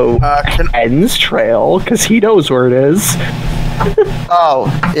follow Hen's trail, because he knows where it is. Oh,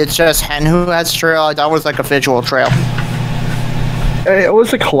 it's just Hen who has trail. That was like a visual trail. It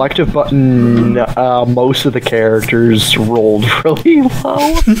was a collective button. Most of the characters rolled really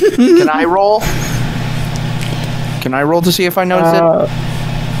low. Can I roll? Can I roll to see if I notice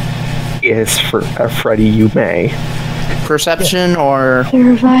Yes, for Freddy, you may. it? Perception or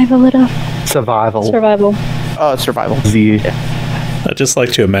Survival it up. Survival. Survival. survival? I just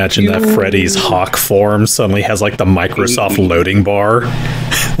like to imagine that Freddy's hawk form suddenly has like the Microsoft loading bar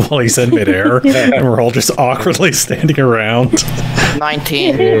while he's in midair, and we're all just awkwardly standing around.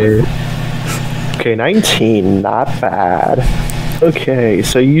 19. Okay, 19, not bad. Okay,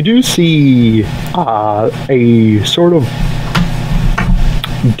 so you do see a sort of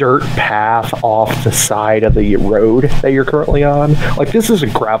dirt path off the side of the road that you're currently on. Like, this is a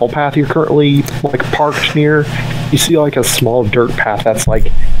gravel path you're currently like parked near. You see like a small dirt path that's like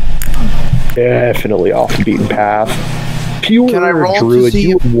definitely off the beaten path. If you Can I were roll a to druid, see-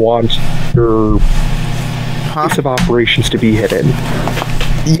 you would want your place of operations to be hidden.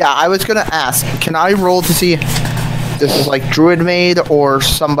 Yeah, I was gonna ask. Can I roll to see if this is like Druid made or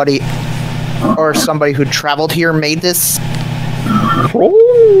somebody who traveled here made this? Roll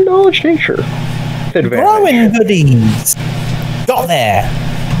knowledge nature. Advantage. Growing goodies. Got there.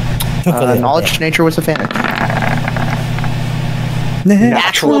 Took a little Knowledge bit. nature was advantage.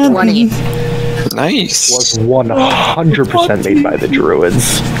 Natural 20. Nice. Was 100% made by the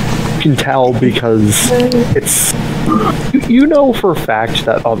druids. You can tell because it's... You know for a fact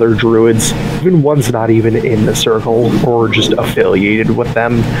that other druids, even ones not even in the circle or just affiliated with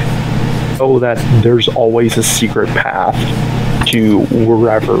them, know that there's always a secret path to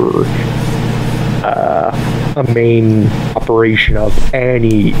wherever a main operation of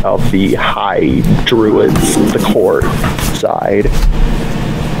any of the high druids, the court side.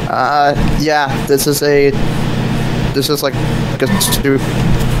 Yeah, this is like a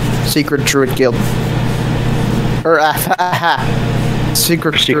secret druid guild. Or,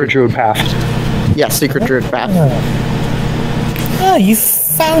 secret Druid path. Yeah, secret druid path. Oh, you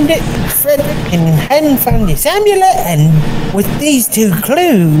found it, Fredrick, and Hen found this amulet, and with these two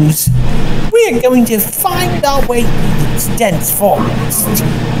clues, we're going to find our way through this dense forest.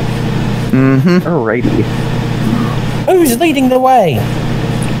 Alrighty. Who's leading the way?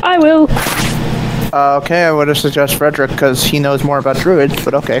 I will. Okay, I would have suggested Fredrick because he knows more about druids,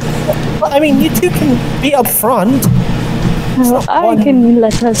 but okay. Well, I mean, you two can be up front. Well, I can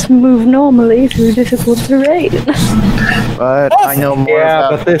let us move normally through difficult terrain. But I know more Yeah,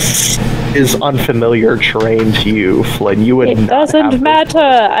 about... but this is unfamiliar terrain to you, Flynn. You would It not doesn't have matter.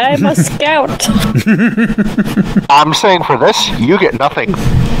 I'm a scout. I'm saying for this, you get nothing.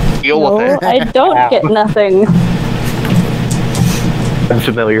 Deal No, with it. I don't get nothing.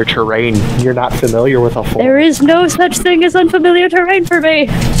 Unfamiliar terrain. You're not familiar with a full. There is no such thing as unfamiliar terrain for me.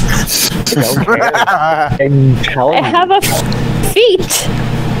 Don't care. I'm telling I have a feet.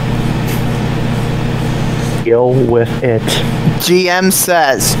 you, deal with it. GM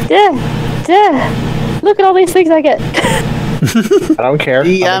says... Look at all these things I get. I don't care.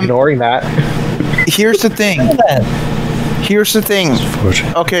 I'm ignoring that. Here's the thing. Here's the thing.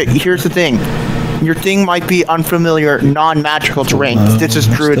 Okay, here's the thing. Your thing might be unfamiliar, non-magical terrain. This is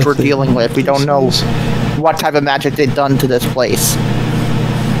druids we're dealing with. We don't know what type of magic they've done to this place.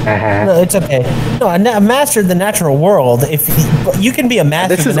 No, it's okay. No, a master of the natural world. If you can be a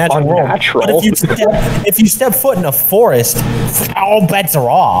master of the natural world, but if you step foot in a forest, all bets are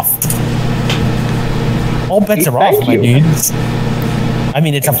off. All bets are off, my dudes. I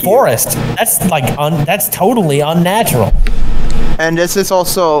mean, it's a forest. That's like that's totally unnatural. And this is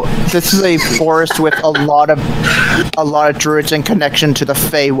a forest with a lot of druids in connection to the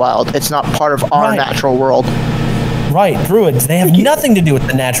Feywild. It's not part of our natural world. Right, druids, they have nothing to do with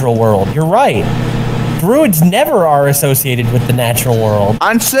the natural world. You're right. Druids never are associated with the natural world.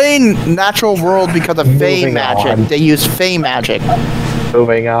 I'm saying natural world because of Fey magic. They use Fey magic.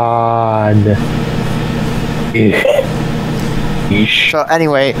 Moving on. So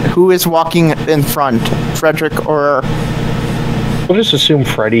anyway, who is walking in front? Fredrick or... We'll just assume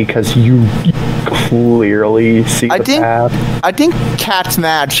Freddy because you clearly see the path. I think Kat's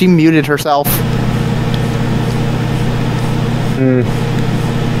mad. She muted herself.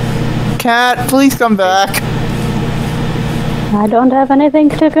 Cat, please come back. I don't have anything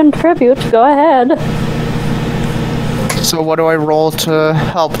to contribute. Go ahead. So what do I roll to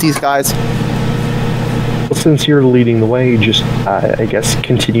help these guys? Well, since you're leading the way, just, I guess,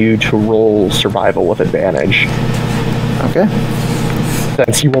 continue to roll survival with advantage. Okay.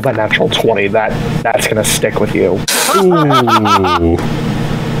 Since you rolled that natural 20, that's going to stick with you. Ooh.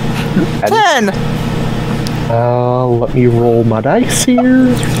 10! Let me roll my dice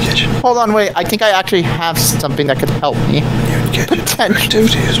here. Hold on, wait. I think I actually have something that could help me. Potentially.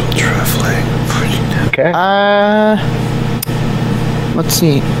 Okay. Let's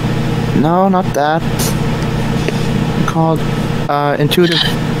see. No, not that. Called, intuitive.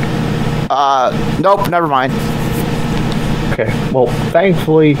 Nope, never mind. Okay, well,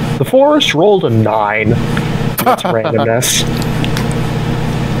 thankfully, the forest rolled a 9. That's randomness.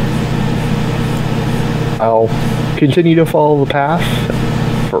 I'll continue to follow the path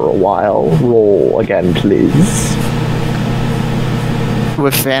for a while. Roll again, please.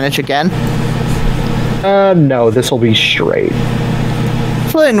 With advantage again? No, this will be straight.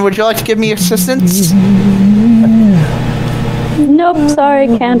 Flynn, would you like to give me assistance? Nope, sorry,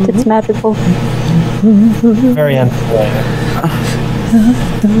 can't. It's magical. Very unfair.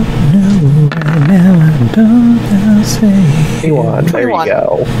 There we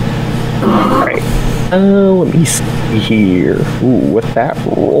go. Alright. Let me see here. Ooh, with that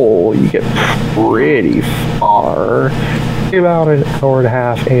roll, you get pretty far. About an hour and a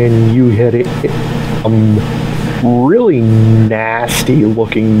half, and you hit it. Really nasty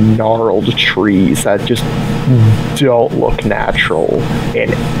looking gnarled trees that just don't look natural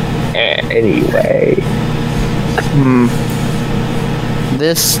in any way.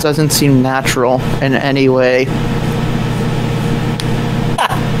 This doesn't seem natural in any way.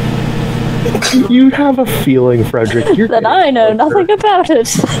 You have a feeling, Fredrick. That I know nothing about it.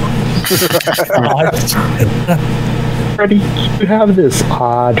 Freddy, you have this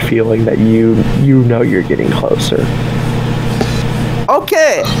odd feeling that you know you're getting closer.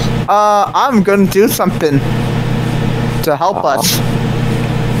 Okay, I'm gonna do something to help us.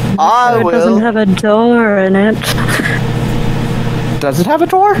 I will. It doesn't have a door in it. Does it have a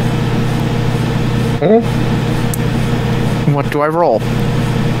door? What do I roll?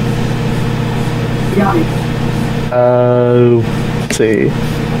 Let's see.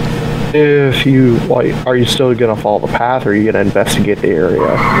 If you are you still gonna follow the path, or are you gonna investigate the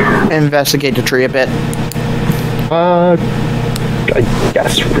area? Investigate the tree a bit. I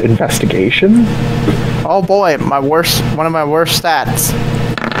guess investigation. Oh boy, one of my worst stats.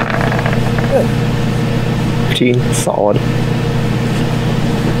 15, solid.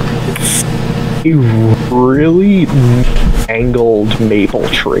 It's a really angled maple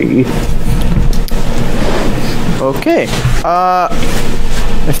tree. Okay.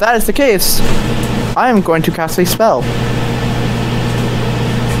 If that is the case, I am going to cast a spell.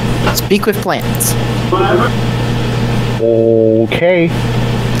 Speak with plants. Okay.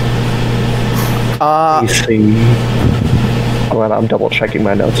 Let me see. I'm double checking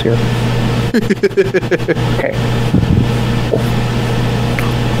my notes here. Okay.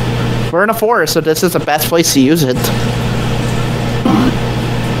 We're in a forest, so this is the best place to use it.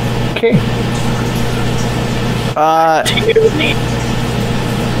 Okay.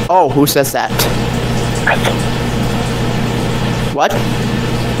 Oh, who says that? What?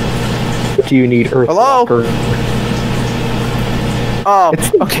 Do you need Earth? Hello? Walker? Oh, It's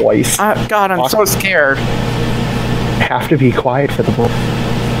the okay. voice. God, I'm so scared. Have to be quiet for the book.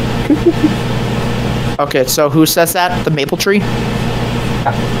 Okay, so who says that? The maple tree?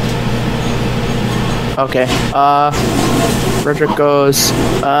 Okay. Fredrick goes,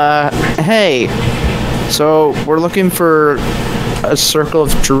 hey. So, we're looking for a circle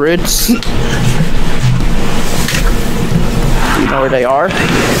of druids. Do you know where they are?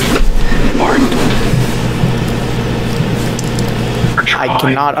 I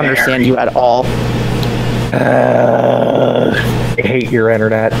cannot understand you at all. I hate your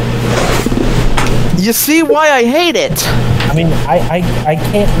internet. You see why I hate it? I mean, I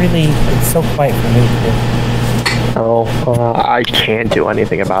can't really. It's so quiet for me too. Oh, I can't do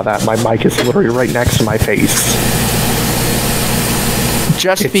anything about that. My mic is literally right next to my face.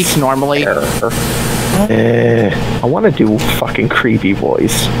 Just speak normally. I want to do fucking creepy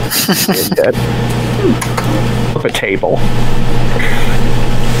voice. Flip a table.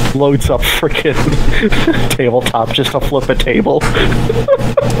 Loads up frickin' tabletop just to flip a table.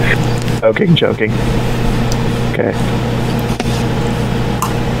 Joking. Okay.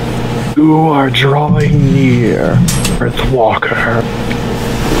 You are drawing near, Earthwalker.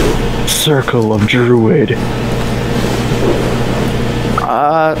 Circle of Druid.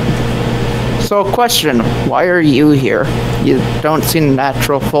 So question, why are you here? You don't see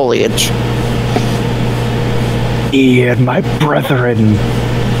natural foliage. And my brethren,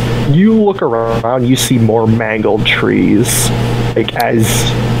 you look around, you see more mangled trees, like as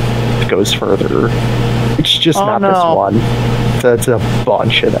it goes further. It's just not this one. That's a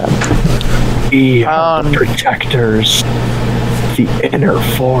bunch of them. We are the protectors, the inner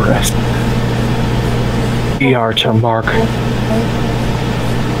forest. We are to mark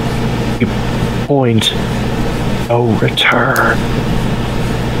a point no return.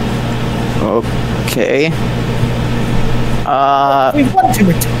 Okay. We want to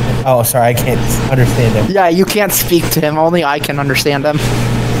return. Oh, sorry, I can't understand him. Yeah, you can't speak to him. Only I can understand him.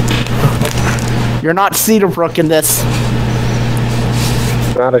 You're not Cedarbrook in this.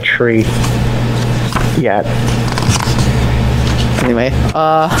 Not a tree. Yet. Anyway,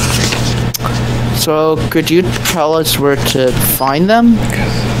 so could you tell us where to find them?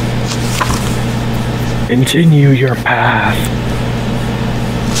 Continue your path.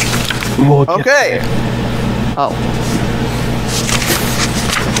 We'll get Okay. there. Oh.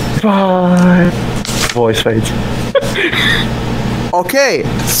 Bye. Voice fades. Okay,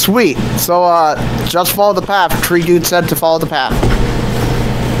 sweet. So, just follow the path. Tree Dude said to follow the path.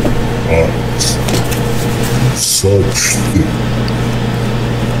 Such thing.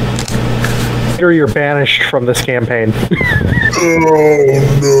 Or you're banished from this campaign. Oh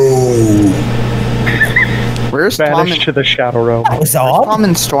no. Where's Tom Banished and, to the Shadow Realm. That was where's odd. Tom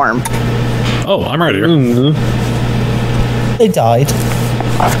and Storm? Oh, I'm right here. They died.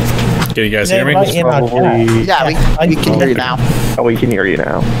 Can you guys They hear me? right in our chat. Probably- Yeah, we can hear you now. Oh, we can hear you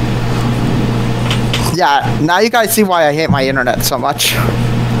now. Yeah, now you guys see why I hate my internet so much.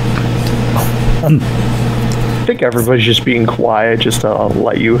 I think everybody's just being quiet just to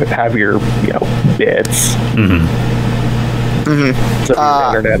let you have your, bits. So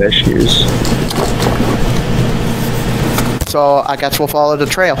internet issues. So I guess we'll follow the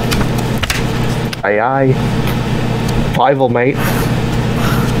trail. Aye. Survival, mate.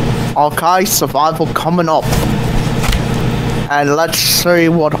 Okay, survival coming up. And let's see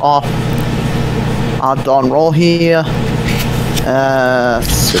what I've done roll here.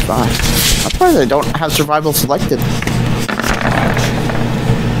 Survive. I'm surprised I don't have survival selected.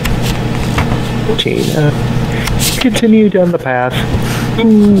 14. Continue down the path.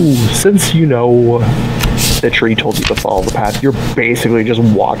 Ooh, since you know the tree told you to follow the path, you're basically just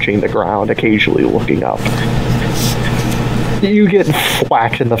watching the ground, occasionally looking up. You get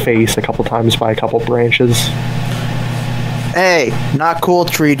whacked in the face a couple times by a couple branches. Hey, not cool,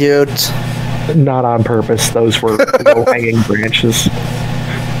 Tree Dudes. Not on purpose, those were low-hanging branches.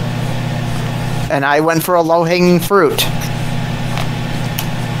 And I went for a low-hanging fruit.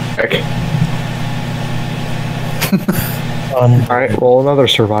 Okay. Alright, roll another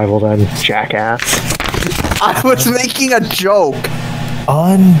survival then, jackass. I was making a joke.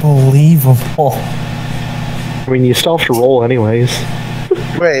 Unbelievable. I mean, you still have to roll anyways.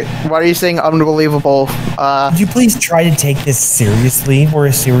 Wait, what are you saying? Unbelievable. Could you please try to take this seriously? We're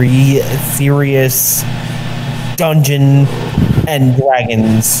a serious Dungeon and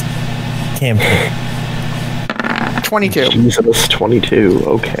Dragons campaign. 22. Jesus, 22,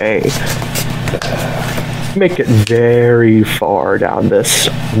 okay. Make it very far down this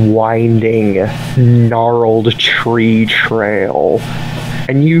winding, gnarled tree trail.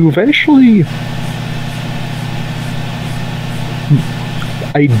 And you eventually...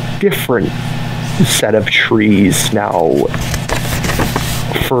 a different set of trees now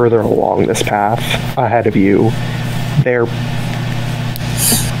further along this path ahead of you, there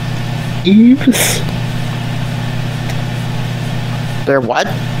leaves. They're what?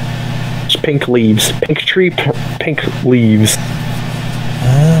 Pink leaves. Pink tree, pink leaves.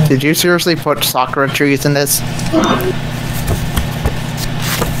 Did you seriously put sakura trees in this?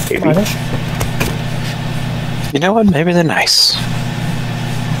 Maybe. You know what? Maybe they're nice.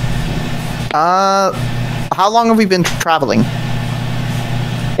 How long have we been traveling?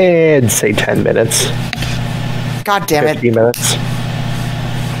 I'd say 10 minutes. God damn it. 15 minutes.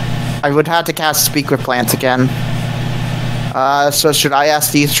 I would have to cast Speak with Plants again. So should I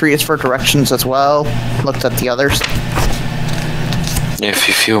ask these trees for directions as well? Looked at the others. If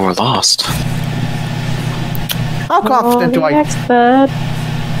you feel we're lost. How confident do I... Expert.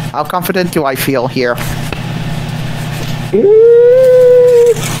 How confident do I feel here?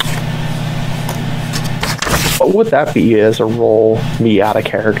 What would that be as a roll me out of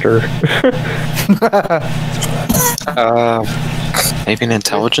character? Maybe an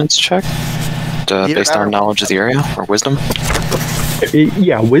intelligence check? Based on our knowledge of the area? Or wisdom?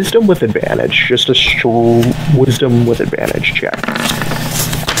 Yeah, wisdom with advantage. Just a wisdom with advantage check.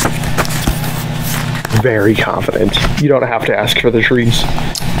 Very confident. You don't have to ask for the trees.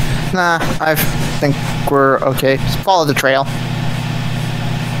 Nah, I think we're okay. Just follow the trail.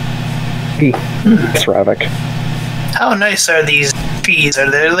 Hey, it's Ravak. How nice are these trees? Are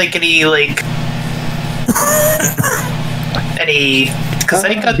there like any because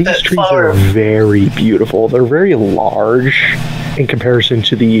I got These that trees flower. are very beautiful. They're very large in comparison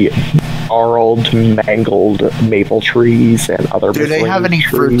to the gnarled, mangled maple trees and other. Do they have any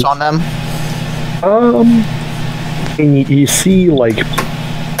fruits on them? And you see like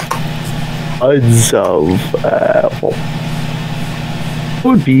buds of what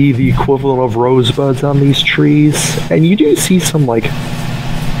would be the equivalent of rosebuds on these trees, and you do see some like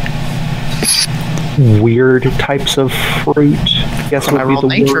weird types of fruit. I guess Can I would be roll the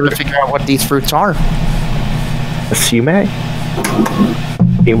nature word. to figure out what these fruits are? Yes, you may.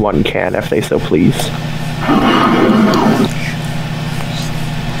 Anyone can, if they so please.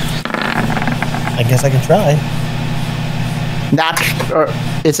 I guess I can try.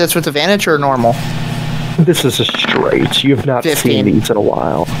 Is this with advantage or normal? This is a straight. You have not 15. seen these in a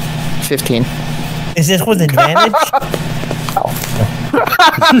while. 15. Is this with advantage?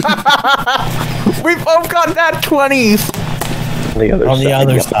 We both got that 20s. On the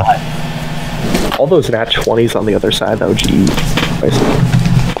other side. side. All those nat 20s on the other side, though, gee.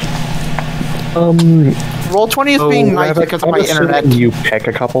 Roll 20 is being nice Ravak, because of I'm my assuming internet. You pick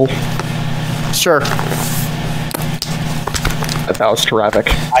a couple. Sure. That was to Ravak.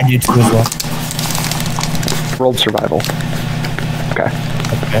 I do too as well. Rolled survival. Okay.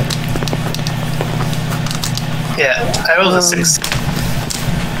 Okay. Yeah, I rolled a 6.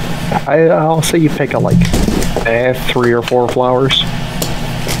 I'll say you pick a like 3 or 4 flowers.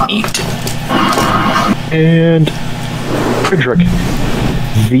 Neat. And Fredrick,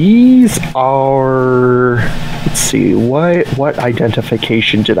 these are. Let's see, what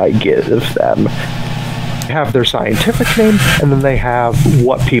identification did I give them? They have their scientific name, and then they have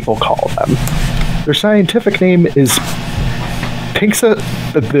what people call them. Their scientific name is Pinksa.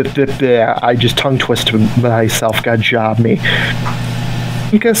 I just tongue twisted myself. God job me.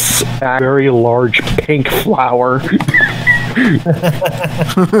 Pincus, a very large pink flower.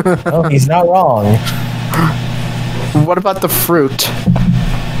 Oh, he's not wrong. What about the fruit?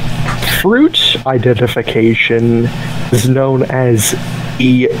 Fruit identification is known as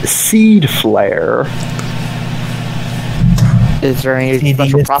a seed flare. Is there any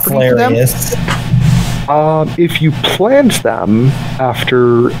special property to them? If you plant them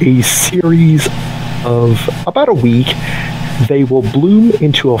after a series of about a week, they will bloom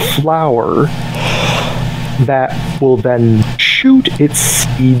into a flower that will then shoot its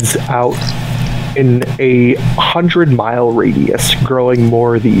seeds out in a 100-mile radius, growing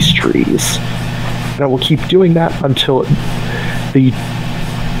more of these trees. And it will keep doing that until the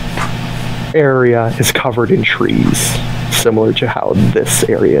area is covered in trees, similar to how this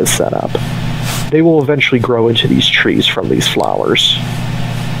area is set up. They will eventually grow into these trees from these flowers.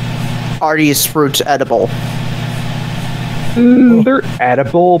 Are these fruits edible? They're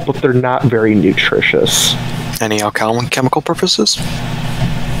edible, but they're not very nutritious. Any alchemical purposes?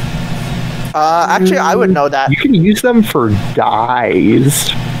 Actually, I would know that. You can use them for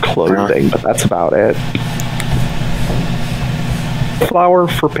dyes, clothing, but that's about it. Flower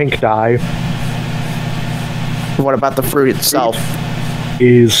for pink dye. What about the fruit itself?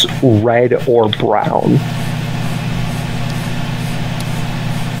 Is red or brown.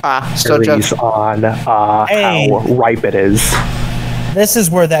 So Varies just on how ripe it is. This is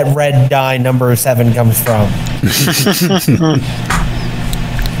where that red dye number 7 comes from.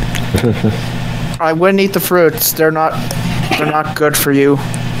 I wouldn't eat the fruits. They're not good for you.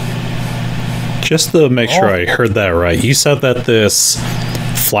 Just to make sure I heard that right, you said that this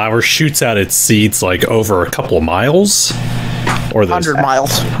flower shoots out its seeds like over a couple of miles? Or 100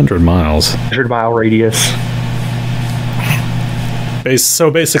 miles. 100 miles. 100-mile radius. So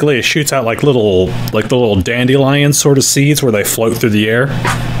basically it shoots out like the little dandelion sort of seeds where they float through the air?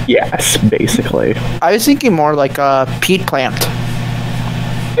 Yes, basically. I was thinking more like a peat plant.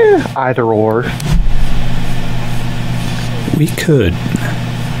 Either or. We could.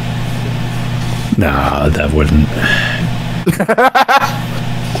 Nah, that wouldn't.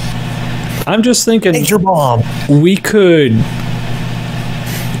 I'm just thinking Nature bomb. we could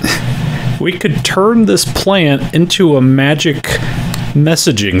turn this plant into a magic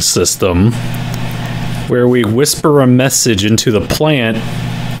messaging system where we whisper a message into the plant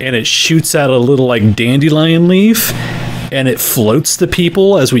and it shoots out a little like dandelion leaf and it floats to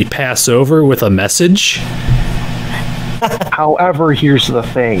people as we pass over with a message. However, here's the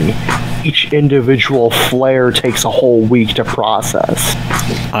thing. Each individual flare takes a whole week to process.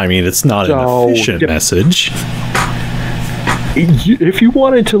 I mean, it's not an efficient message. If you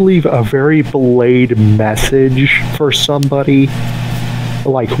wanted to leave a very belayed message for somebody,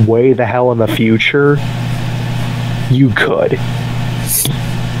 like way the hell in the future, you could.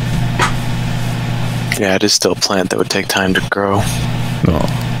 Yeah, it is still a plant that would take time to grow.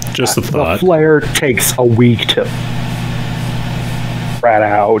 Oh, just a thought. The flare takes a week to spread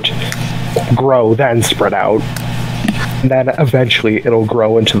out, grow, then spread out. And then eventually it'll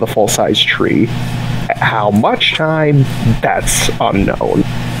grow into the full-size tree. How much time? That's unknown.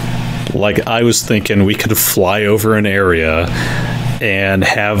 Like, I was thinking we could fly over an area and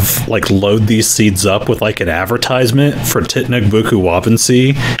have, like, load these seeds up with, like, an advertisement for Titnug Buku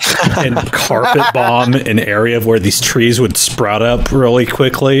Wabansi and carpet bomb an area where these trees would sprout up really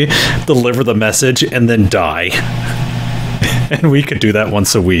quickly, deliver the message, and then die. And we could do that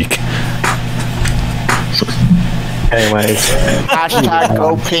once a week. Anyways. Hashtag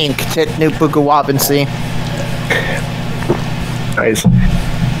go pink. Titnug Buku Wabansi. Guys,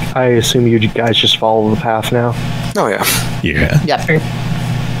 I assume you guys just follow the path now. Oh, yeah. Yeah. Yep.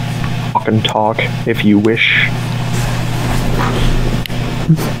 Walk and talk if you wish.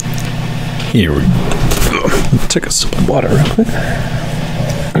 Here we go. Take a sip of water real quick.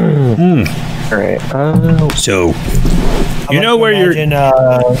 Alright, So, you know where you're...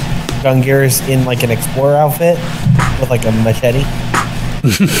 Gungir's in like an explorer outfit with like a machete.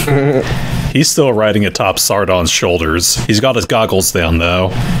 He's still riding atop Sardon's shoulders. He's got his goggles down, though.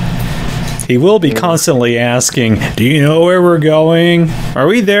 He will be constantly asking, do you know where we're going? Are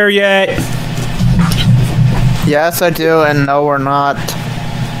we there yet? Yes, I do, and no, we're not.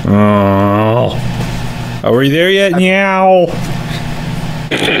 Oh. Are we there yet? Meow.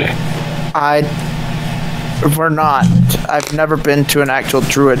 We're not. I've never been to an actual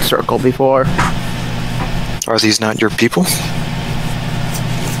druid circle before. Are these not your people?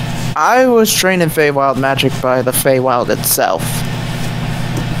 I was trained in Feywild magic by the Feywild itself.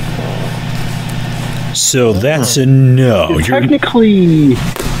 So that's a no. technically,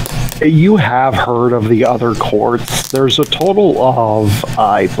 you have heard of the other courts. There's a total of,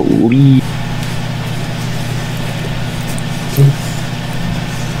 I believe...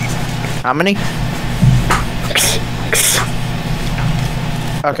 How many?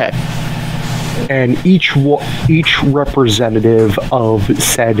 Okay. And each representative of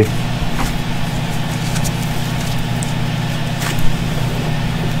said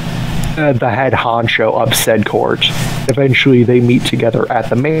the head honcho of said court. Eventually they meet together at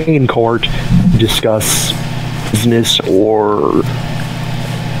the main court to discuss business or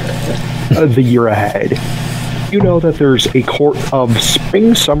the year ahead. You know that there's a court of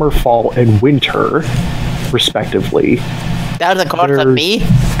spring, summer, fall, and winter, respectively. That was a court of me?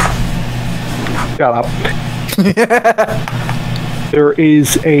 Shut up. There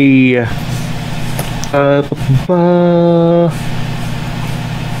is a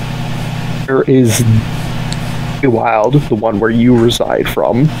there is a wild, the one where you reside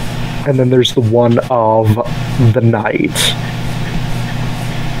from, and then there's the one of the night.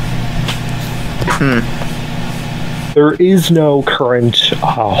 There is no current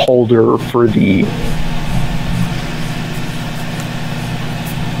holder for the...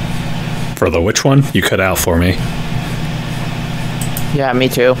 For the which one? You cut out for me. Yeah, me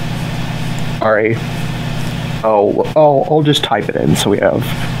too. Sorry. I'll just type it in so we have...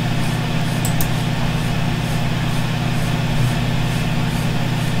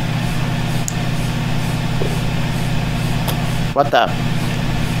 What the?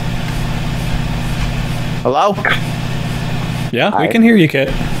 Hello? Yeah, we can hear you, Kit.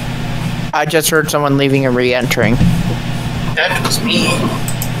 I just heard someone leaving and re-entering. That was me.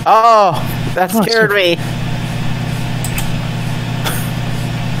 Oh, that scared me.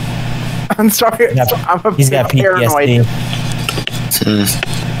 I'm sorry. He's got PTSD.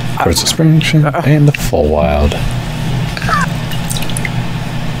 Towards expansion and the full wild.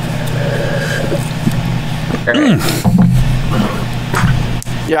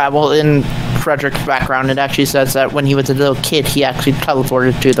 Yeah, well, in Fredrick's background, it actually says that when he was a little kid, he actually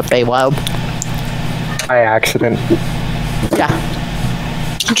teleported to the Feywild. By accident. Yeah.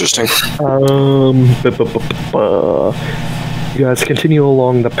 Interesting. You guys continue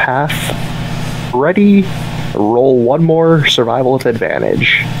along the path. Ready? Roll one more survival with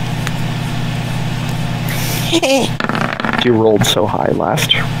advantage. You rolled so high last.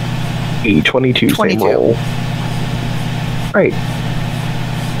 E22, same 22. roll. Right.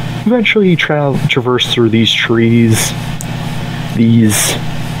 Eventually you traverse through these trees. These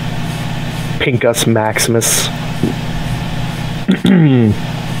Pincus Maximus.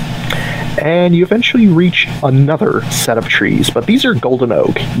 And you eventually reach another set of trees, but these are golden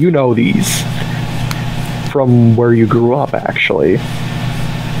oak. You know these from where you grew up, actually.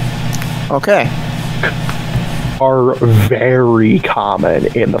 Okay. Are very common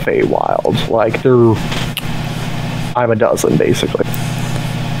in the Feywild. Like, they're... I'm a dozen, basically.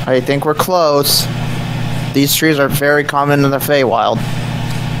 I think we're close. These trees are very common in the Feywild.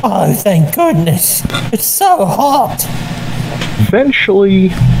 Oh, thank goodness. It's so hot. Eventually,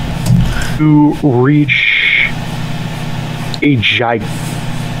 you reach a gigantic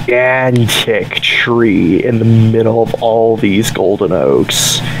tree in the middle of all these golden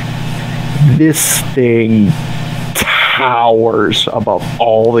oaks. This thing towers above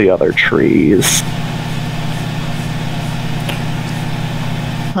all the other trees.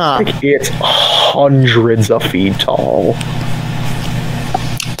 Huh. Like, it's hundreds of feet tall.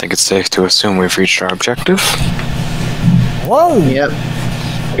 I think it's safe to assume we've reached our objective. Whoa. Yep.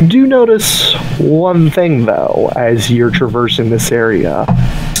 You do notice one thing, though, as you're traversing this area.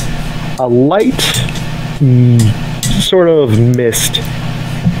 A light sort of mist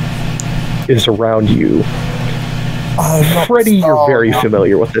is around you. Oh, Freddy, you're very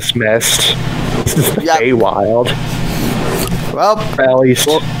familiar with this mist. This is the Yep. Feywild. Well, At least,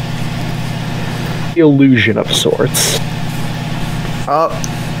 illusion of sorts. oh,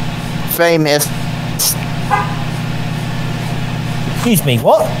 famous. Excuse me,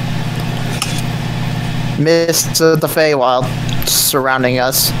 what? Mists of the Feywild surrounding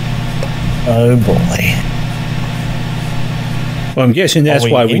us. Oh boy. Well, I'm guessing that's Are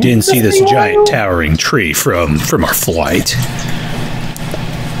we why we in didn't see the this giant Feywild? towering tree from our flight.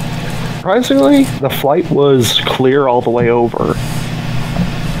 Surprisingly, the flight was clear all the way over.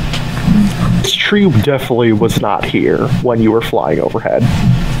 This tree definitely was not here when you were flying overhead.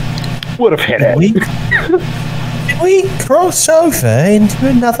 Would have hit it. Did we cross over into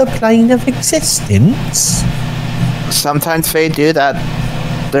another plane of existence? Sometimes Fey do that.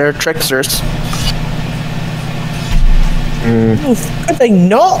 They're tricksters. Oh, could they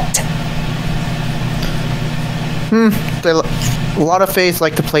not? A lot of Feys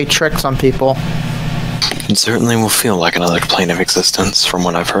like to play tricks on people. It certainly will feel like another plane of existence, from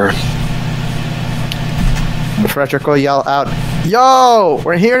what I've heard. Fredrick will yell out, "Yo!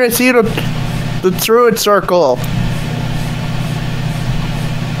 We're here to see the Druid circle!"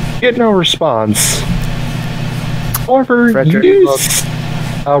 Get no response. However, Fredrick use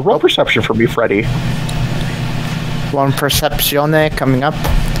roll perception for me, Freddy. One Perceptione coming up.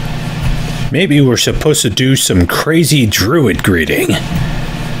 Maybe we're supposed to do some crazy druid greeting.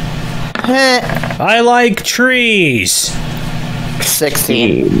 I like trees.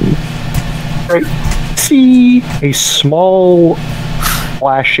 16. Right. See a small,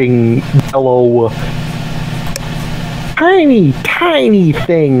 flashing yellow, tiny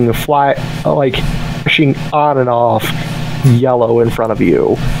thing fly, like flashing on and off yellow in front of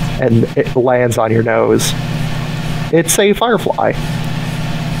you, and it lands on your nose. It's a firefly.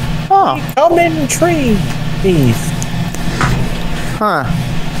 Oh, Come in, tree, please. huh.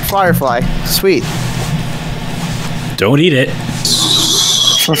 Firefly. Sweet. Don't eat it.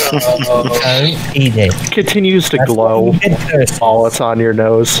 Don't eat it. Continues to That's glow what we did first. while it's on your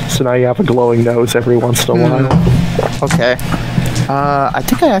nose, so now you have a glowing nose every once in a while. Okay. I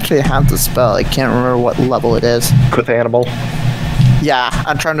think I actually have the spell. I can't remember what level it is. With animal, Yeah,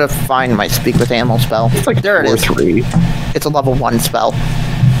 I'm trying to find my Speak with Animal spell. it's like there it 2 or is. 3. It's a level 1 spell.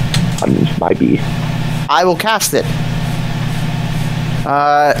 Might be. I will cast it.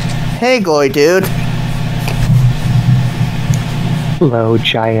 Hey, Glowy dude. Hello,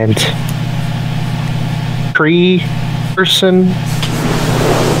 giant tree person.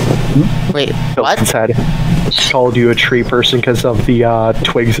 Wait, Tilted his what? head. Called you a tree person because of the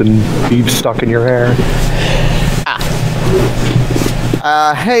twigs and leaves stuck in your hair.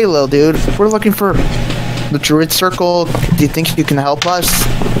 Hey, little dude. We're looking for the Druid Circle. Do you think you can help us?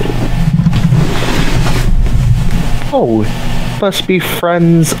 Oh, must be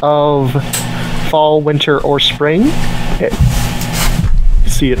friends of fall, winter, or spring?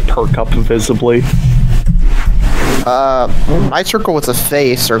 See it perk up visibly. My circle was a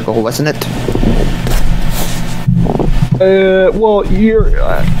Fey circle, wasn't it? Well,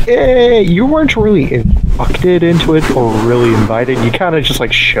 you weren't really inducted into it or really invited. You kind of just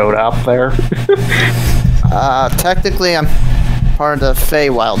like showed up there. Technically, I'm part of the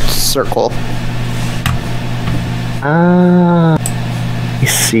Feywild circle. I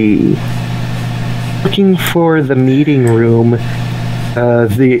see. Looking for the meeting room.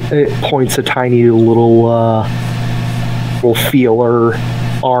 It points a tiny little feeler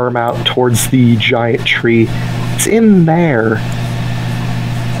arm out towards the giant tree. It's in there.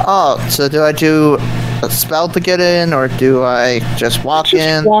 Oh, so do I do a spell to get in, or do I just walk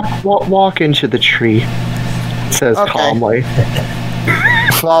in? Walk into the tree. It says calmly.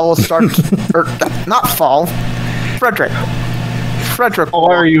 Fall will start. Or, not fall. Fredrick.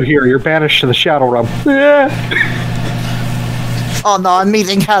 Why are you here? You're banished to the Shadow Realm. Oh no, I'm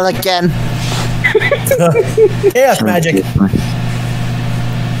meeting hell again. Chaos magic.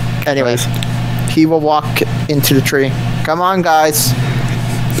 Anyways, he will walk into the tree. Come on, guys.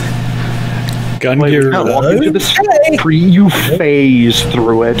 Gungir. Walk into this tree. You phase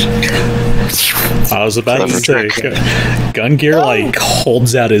through it. I was about to say, Gungir like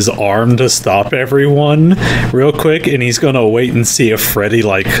holds out his arm to stop everyone real quick, and he's gonna wait and see if Freddy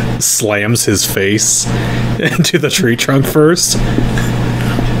like slams his face into the tree trunk first.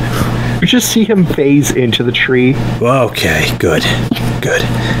 You just see him phase into the tree. Okay, good.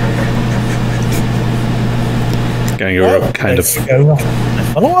 Gungir kind of.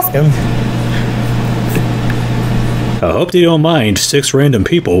 Follow off him. I hope they don't mind 6 random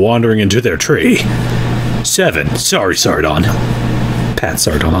people wandering into their tree. 7. Sorry, Sardon. Pat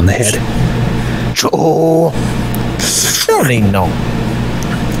Sardon on the head. Oh, Surely no.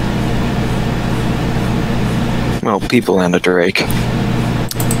 Well, people and a Drake.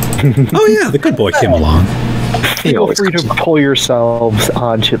 Oh yeah, the good boy came along. Feel free to pull yourselves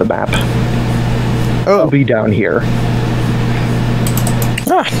onto the map. I'll be down here.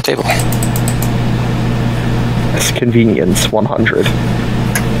 Table. It's convenience 100.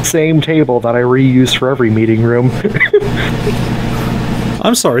 Same table that I reuse for every meeting room.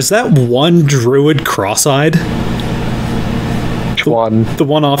 I'm sorry, is that one druid cross-eyed? Which one? The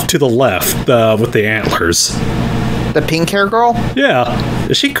one off to the left, with the antlers. the pink hair girl? Yeah.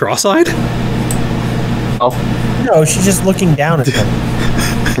 Is she cross-eyed? Oh. No, she's just looking down at him.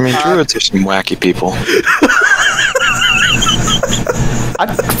 I mean, druids are some wacky people.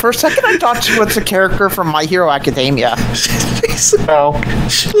 For a second, I thought she was a character from My Hero Academia. No.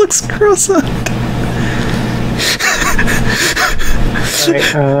 She looks cross-eyed.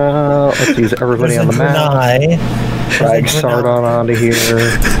 Alright, let's use everybody on the map. Drag Sardon onto here.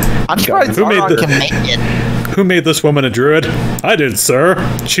 I'm surprised Who made Sardon can make it. Who made this woman a druid? I did, sir.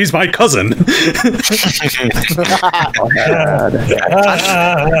 She's my cousin.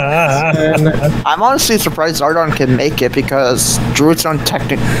 I'm honestly surprised Sardon can make it because druids don't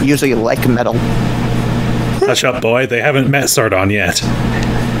technically usually like metal. Hush up, boy. They haven't met Sardon yet.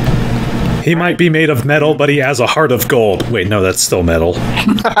 He might be made of metal, but he has a heart of gold. Wait, no, that's still metal. He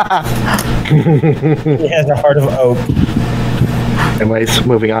has a heart of oak. Anyways,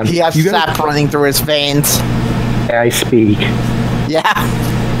 moving on. He has sap running through his veins. I speak. Yeah.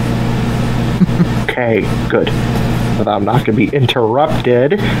 Okay, good. But I'm not going to be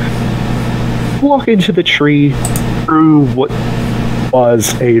interrupted. Walk into the tree through what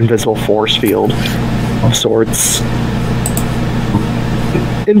was a invisible force field of sorts.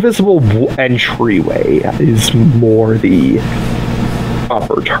 Invisible entryway is more the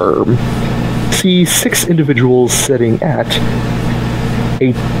proper term. See 6 individuals sitting at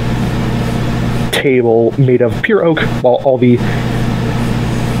a table made of pure oak, while all the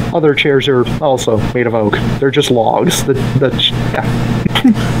other chairs are also made of oak. They're just logs. Wait,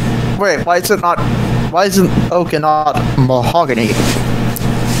 why isn't oak and not mahogany?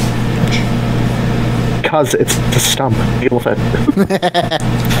 Because it's the stump. Deal with it.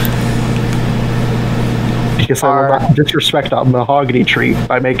 Because I will not disrespect a mahogany tree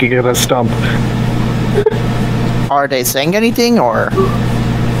by making it a stump. Are they saying anything, or?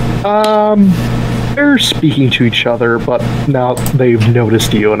 They're speaking to each other, but now they've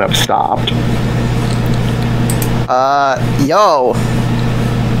noticed you and have stopped. Yo.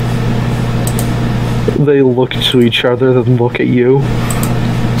 They look to each other, then look at you.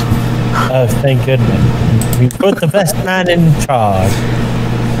 Oh, thank goodness. We put the best man in charge.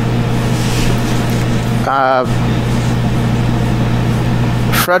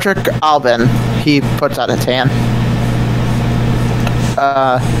 Fredrick Alben, he puts out his hand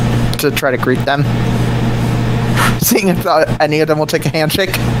to try to greet them. Seeing if any of them will take a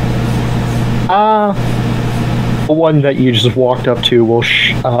handshake. The one that you just walked up to will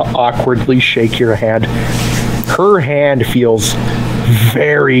awkwardly shake your hand. Her hand feels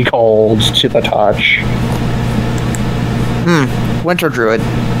very cold to the touch. Winter Druid.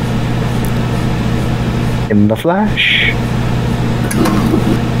 In the flesh.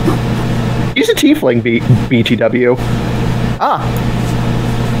 He's a Tiefling BTW. Ah.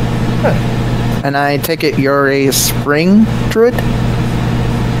 And I take it you're a spring druid?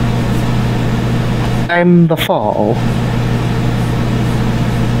 I'm the fall.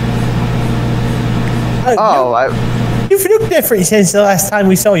 You've looked different since the last time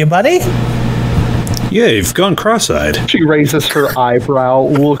we saw you, buddy. Yeah, you've gone cross-eyed. She raises her eyebrow,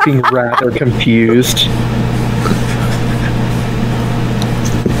 looking rather confused.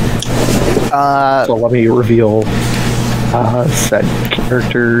 So let me reveal set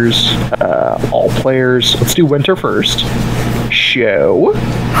characters, all players. Let's do Winter first. Show.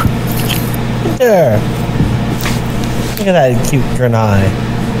 Winter. Look at that cute Draenei.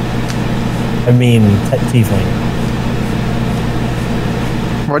 I mean, Tiefling.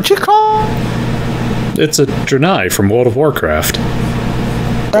 What'd you call? It's a Draenei from World of Warcraft.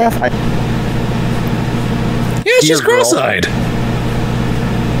 Yeah, she's cross-eyed.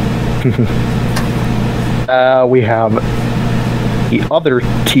 We have the other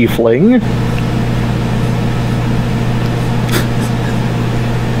Tiefling.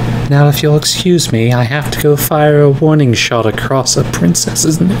 Now, if you'll excuse me, I have to go fire a warning shot across a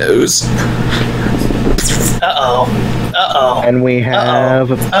princess's nose. Uh-oh. And we have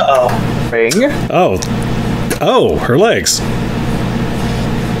Ring. Oh, her legs.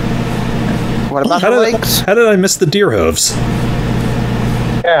 What about the legs? How did I miss the deer hooves?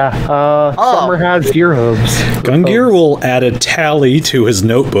 Yeah, Summer has deer hooves. Gungir will add a tally to his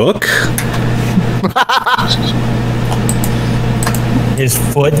notebook. His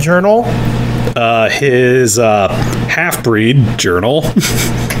foot journal? His half-breed journal. We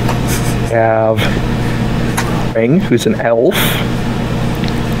have Ring, who's an elf.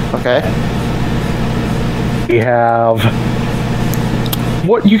 Okay. We have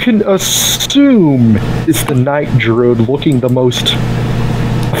what you can assume is the Night Druid, looking the most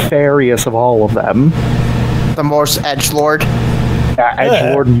nefarious of all of them. The most edgelord. Yeah,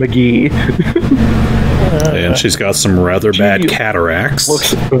 edgelord McGee. And she's got some rather bad cataracts.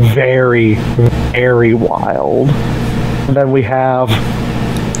 Looks very, very wild. And then we have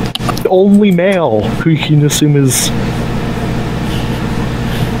the only male who you can assume is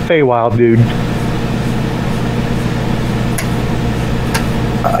Feywild dude.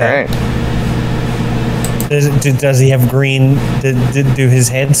 Alright. Does he have green? Do his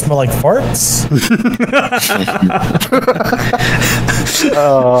hands smell like farts?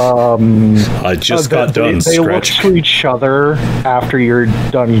 I just got done They look to each other after you're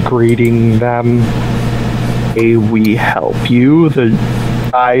done greeting them. May we help you? The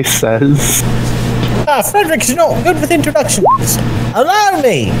guy says. Fredrick's not good with introductions. Allow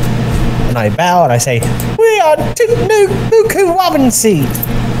me. And I bow and I say, we are Buku Wabansi.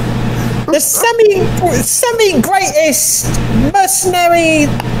 The semi-greatest mercenary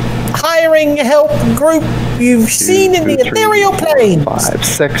hiring help group you've seen in the ethereal planes. 5,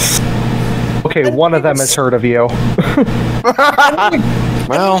 6. Okay, one of them has heard of you.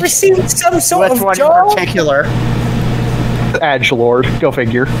 Well, you received some sort of one job? in particular? Edgelord, go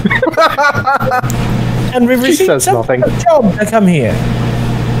figure. And we received says some nothing. sort of job to come here.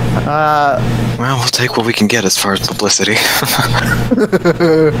 Well, we'll take what we can get as far as publicity.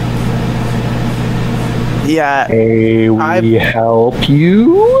 Yeah. May we help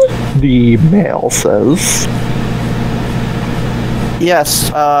you? The male says.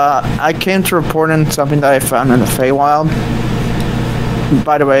 Yes, I came to report on something that I found in the Feywild.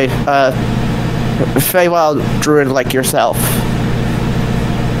 By the way, Feywild druid like yourself.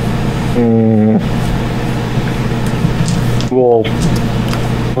 We'll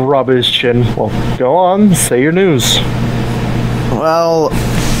rub his chin. Well, go on, say your news. Well,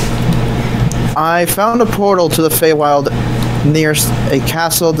 I found a portal to the Feywild near a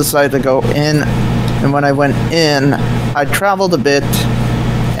castle, decided to go in, and when I went in, I traveled a bit,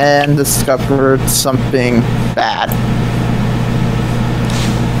 and discovered something bad.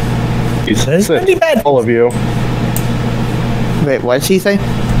 He There's said, pretty bad. all of you. Wait, what did he say?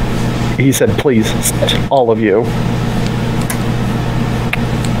 He said, please, all of you.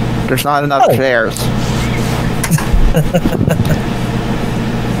 There's not enough chairs.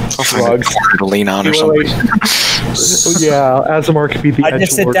 I'll find a Drugs. corner to lean on or Wait, something. Yeah, Asemar could be the I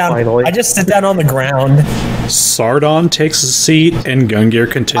just sit edgelord down. finally. I just sit down on the ground. Sardon takes a seat, and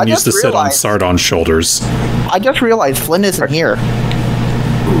Gungir continues just to sit on realized- Sardon's shoulders. I just realized Flynn isn't here.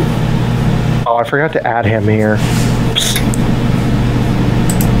 Oh, I forgot to add him here. Oops.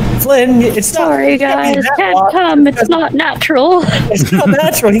 Flynn, it's not. Sorry, guys. Can't come. It's not natural. It's not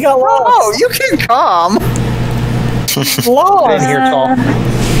natural. He got lost. Oh, you can come. Lost. In here, tall.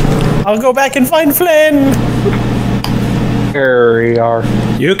 I'll go back and find Flynn. There we are.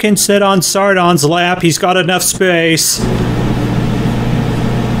 You can sit on Sardon's lap. He's got enough space.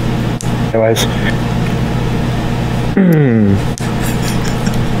 Anyways.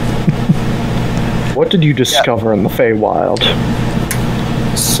 What did you discover in the Feywild?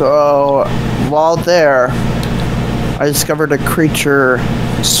 So, while there, I discovered a creature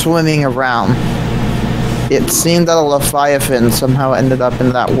swimming around. It seemed that a Leviathan somehow ended up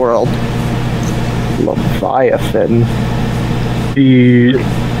in that world. Leviathan. The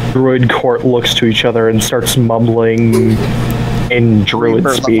Druid court looks to each other and starts mumbling in Druid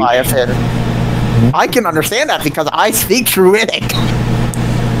Reaper speak. Leviathan. I can understand that because I speak Druidic.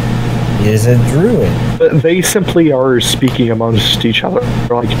 He is a druid. They simply are speaking amongst each other.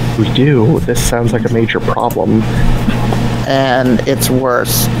 They're like, we do. This sounds like a major problem. And it's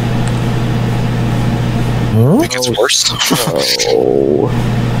worse. I think it's worse. Oh.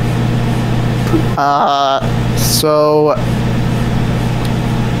 So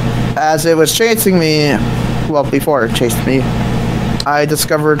as it was chasing me, well, before it chased me, I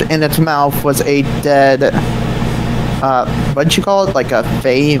discovered in its mouth was a dead, what'd you call it? Like a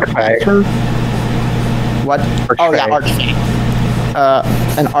Fey monster? What? Oh yeah, Archfey.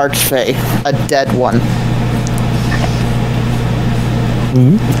 An Archfey, a dead one.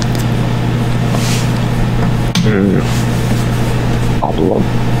 Problem.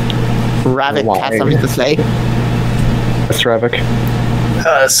 Ravak Why? has something to say. That's Ravak.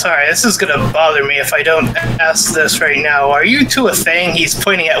 Sorry, this is gonna bother me if I don't ask this right now. Are you two a thing? He's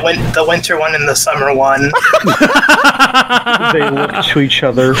pointing at the winter one and the summer one. They look to each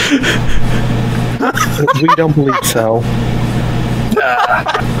other. We don't believe so.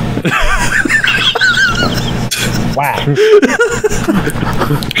 Wow.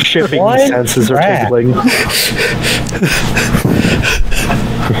 Shipping What? senses are Crap. tingling.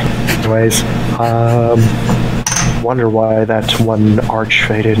 Anyways, wonder why that one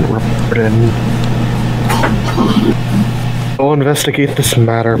Archfey didn't report in. I'll investigate this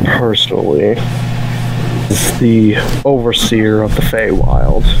matter personally. As the overseer of the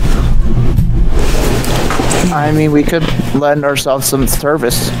Feywild. I mean, we could lend ourselves some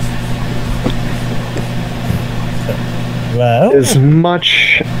service. Well, As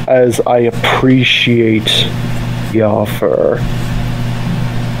much as I appreciate the offer,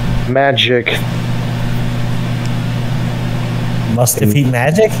 magic must defeat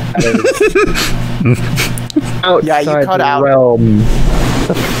magic. outside Yeah, you cut the out. realm.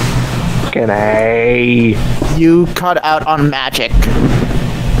 Fucking A. You cut out on magic.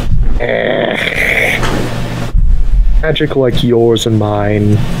 Magic like yours and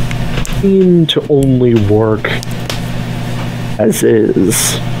mine seem to only work as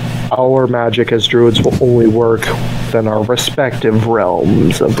is. Our magic as druids will only work within our respective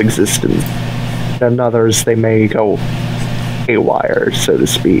realms of existence. And others, they may go haywire, so to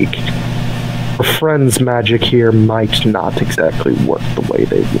speak. Our friends' magic here might not exactly work the way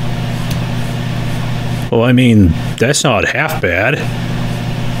they would. Well, I mean, that's not half bad.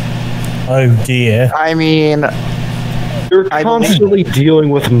 Oh dear. I mean, You're I believe constantly dealing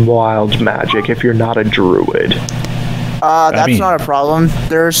with wild magic if you're not a druid. that's mean- not a problem.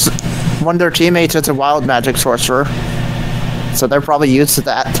 There's one of their teammates that's a wild magic sorcerer. So they're probably used to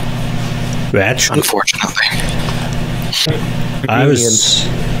that. Actually, Unfortunately. I was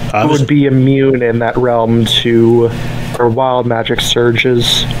would be immune in that realm to or wild magic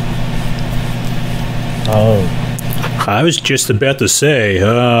surges. Oh. I was just about to say,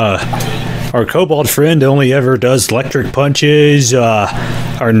 our kobold friend only ever does electric punches.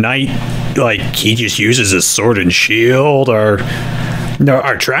 Our knight, like, he just uses his sword and shield. Our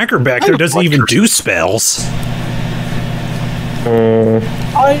tracker back there doesn't even do spells.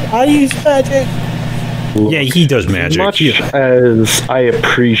 I use magic. Yeah, he does magic. Much as I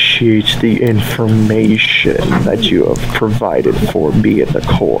appreciate the information that you have provided for me in the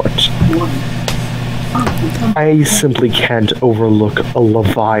court, I simply can't overlook a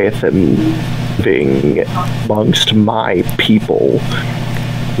Leviathan being amongst my people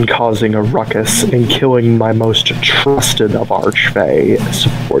and causing a ruckus and killing my most trusted of Archfey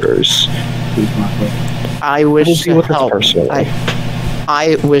supporters. I wish to help.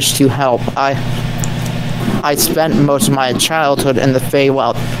 I wish to help. I spent most of my childhood in the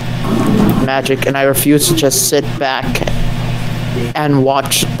Feywild magic, and I refuse to just sit back and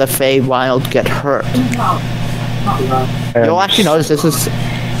watch the Feywild get hurt. You'll actually notice this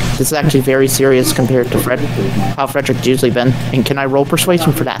is actually very serious compared to how Fredrick's usually been. And can I roll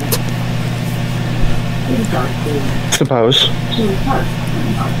persuasion for that? Suppose.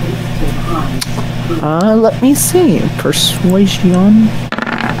 Let me see. Persuasion.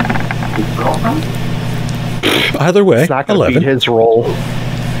 Either way, It's not going to 11. beat his roll.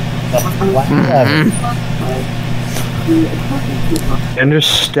 I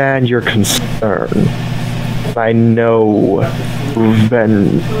understand your concern. I know you've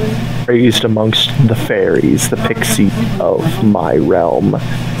been raised amongst the fairies, the pixie of my realm,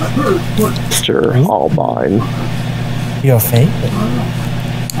 Mr. Alben. Your favorite?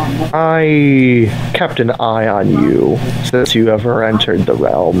 I kept an eye on you since you ever entered the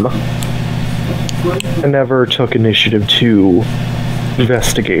realm. I never took initiative to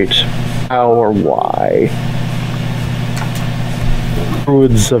investigate how or why.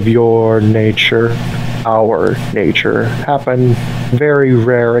 Druids of your nature, our nature, happen very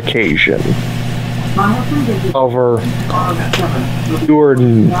rare occasion. However, you are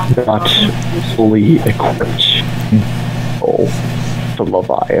not fully equipped for the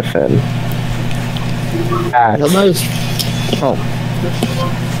Leviathan.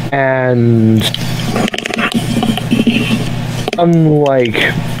 And unlike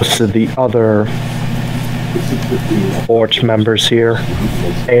most of the other Forge members here,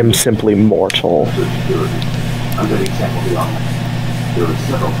 I am simply mortal.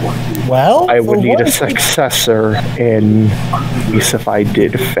 Well, I would need a successor in case if I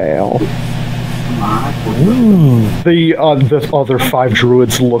did fail. The other 5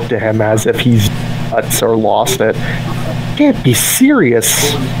 druids looked at him as if he's nuts or lost it. Can't be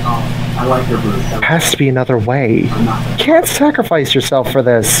serious. Has to be another way. Can't sacrifice yourself for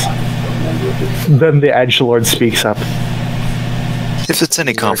this. Then the Edgelord speaks up. If it's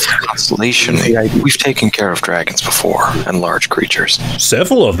any consolation, we've taken care of dragons before and large creatures.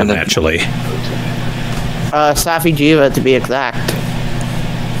 Several of them, actually. Safi Jiva, to be exact.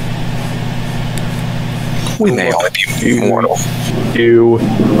 We may all be mortal. Do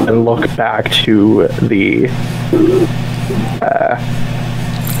and look back to the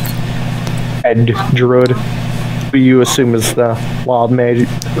Ed Druid, who you assume is the wild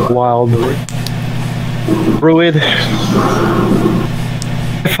Druid.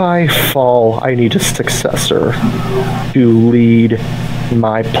 If I fall, I need a successor to lead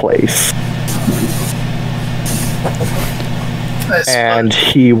my place. And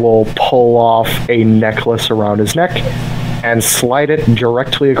he will pull off a necklace around his neck and slide it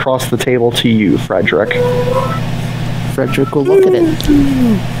directly across the table to you, Fredrick. Fredrick will look at it.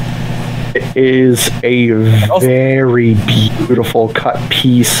 It is a very beautiful cut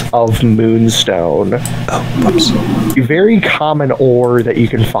piece of moonstone. A very common ore that you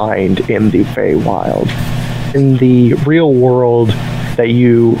can find in the Feywild. In the real world that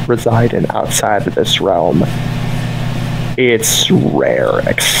you reside in outside of this realm, it's rare,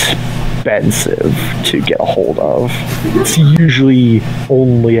 expensive to get a hold of. It's usually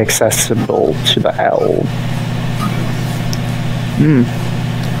only accessible to the elves.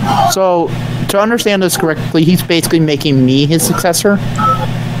 So, to understand this correctly, he's basically making me his successor?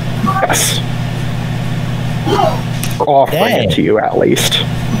 Yes. Or offering it to you, at least.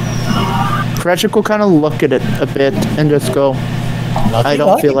 Fredrick will kind of look at it a bit and just go, I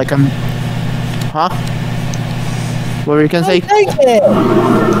don't feel like I'm... Huh? What were you going to say? Take it.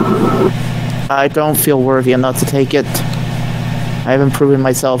 I don't feel worthy enough to take it. I haven't proven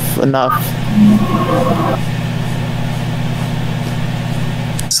myself enough.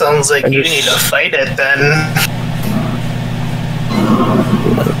 Sounds like you need to fight it then.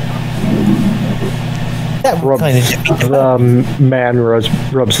 That kind of The man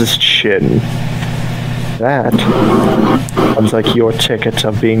rubs his chin. That sounds like your ticket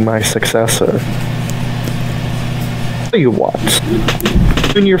of being my successor. Tell you what,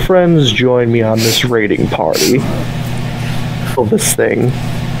 you and your friends join me on this raiding party for this thing.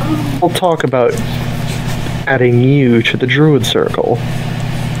 We'll talk about adding you to the Druid Circle.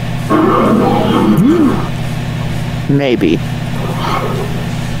 Maybe.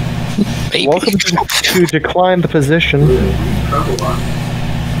 Maybe. Welcome to decline the position.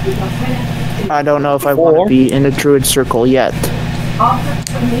 I don't know if I want to be in the Druid circle yet.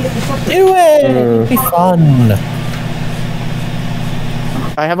 Do it! It'll be fun.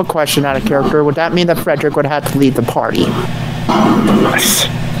 I have a question out of character. Would that mean that Fredrick would have to leave the party? Yes.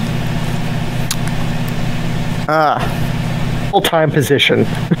 Full-time position.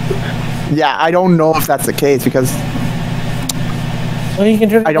 Yeah, I don't know if that's the case because Well, you can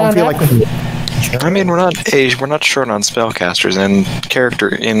turn it I don't down feel like. after. I mean, we're not short on spellcasters, and character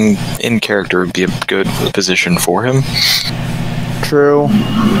in character would be a good position for him. True.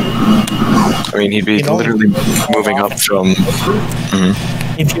 I mean, he'd be literally moving up from.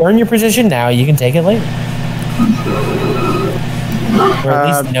 If you earn your position now, you can take it later. Or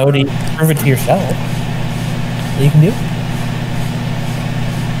at least know to prove it to yourself. You can do it.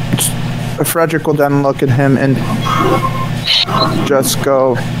 Fredrick will then look at him and just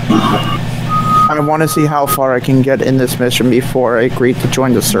go, I want to see how far I can get in this mission before I agree to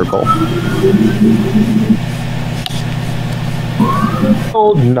join the circle.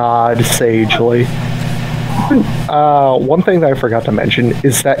 I'll nod sagely. One thing that I forgot to mention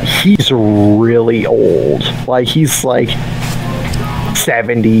is that he's really old. Like, he's like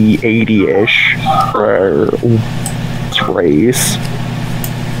 70, 80-ish for his race.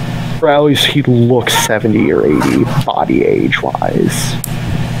 Or at least he looks 70 or 80 body age-wise.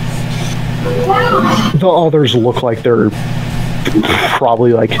 The others look like they're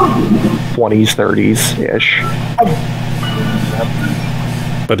probably like 20s, 30s-ish.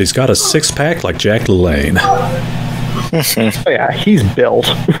 But he's got a six-pack like Jack LaLanne. Oh, yeah, he's built.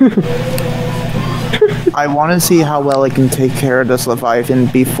 I want to see how well I can take care of this Leviathan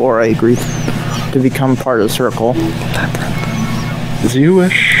before I agree to become part of the circle. As you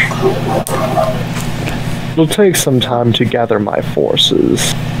wish. It'll take some time to gather my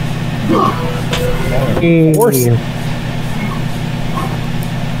forces.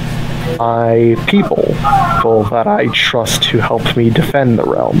 My people that I trust to help me defend the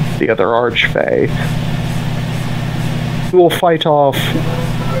realm, the other Archfey. We will fight off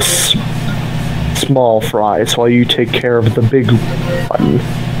small fries while you take care of the big one.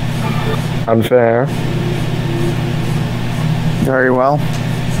 Unfair? Very well.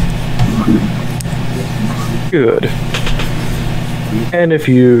 Good. And if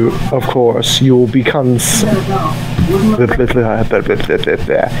you, of course, you'll become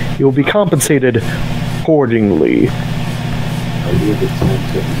you'll be compensated accordingly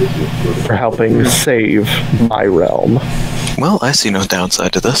for helping save my realm. Well, I see no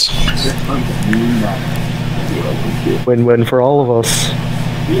downside to this. Win-win for all of us.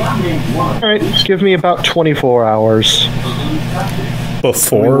 Alright, give me about 24 hours.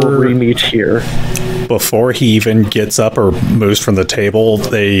 Before we will re-meet here. Before he even gets up or moves from the table,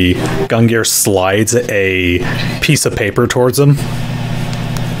 the Gungir slides a piece of paper towards him.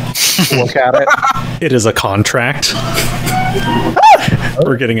 Look at it. It is a contract.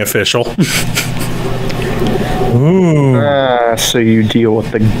 We're getting official. So you deal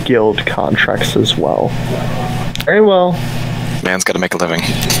with the guild contracts as well. Very well. Man's got to make a living.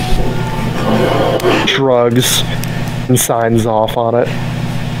 Drugs and signs off on it.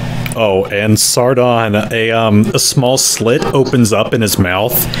 Oh, and Sardon, a small slit opens up in his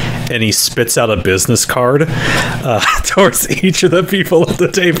mouth, and he spits out a business card towards each of the people at the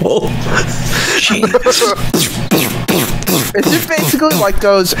table. Is it basically like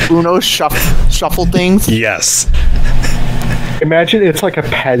those Uno shuffle things? Yes. Imagine it's like a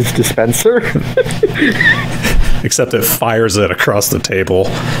Pez dispenser. Except it fires it across the table.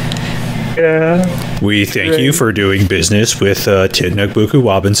 Yeah. We thank you for doing business with Tidnukbuku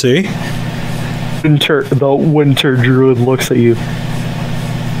Wabansi. The Winter Druid looks at you.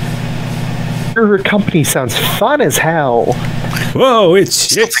 Your company sounds fun as hell. Whoa, it's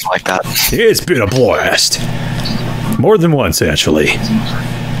Something like that. It's been a blast. More than once, actually.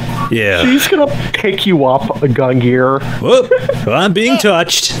 Yeah. She's gonna pick you up, a Gungir. Whoop, I'm being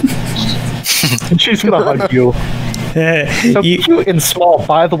touched. And she's gonna hug you. So cute and small.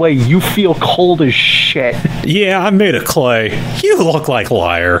 By the way, you feel cold as shit. Yeah, I'm made of clay. You look like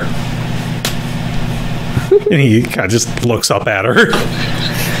liar. And he kind of just looks up at her.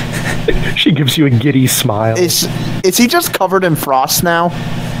 She gives you a giddy smile. Is he just covered in frost now?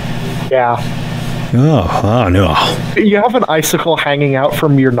 Yeah. Oh no. You have an icicle hanging out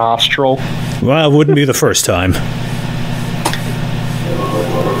from your nostril. Well, it wouldn't be the first time.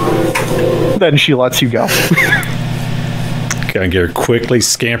 Then she lets you go. Gungir quickly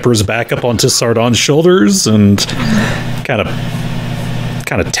scampers back up onto Sardon's shoulders and kind of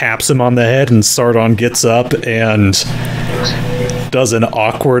kind of taps him on the head, and Sardon gets up and does an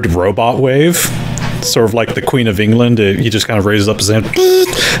awkward robot wave, sort of like the Queen of England. He just kind of raises up his hand,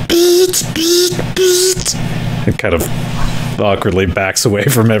 and kind of awkwardly backs away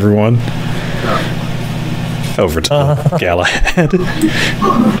from everyone. Over to Galahad.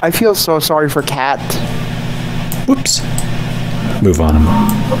 I feel so sorry for Cat. Whoops. Move on.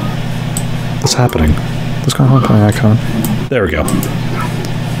 What's happening? What's going on with my icon? There we go.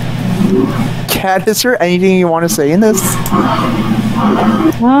 Cat, is there anything you want to say in this?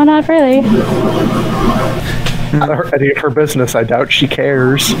 No, not really. Not any of her business. I doubt she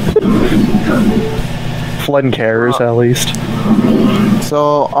cares. Flynn cares, at least.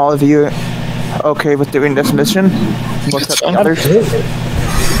 So, all of you okay with doing this mission? What's up, others?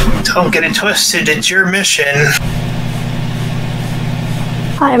 Don't get it twisted, it's your mission.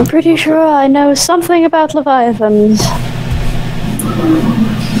 I'm pretty sure I know something about Leviathans.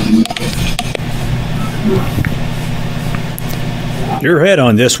 Your head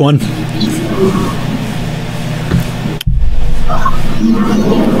on this one.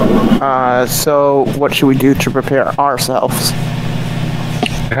 So what should we do to prepare ourselves?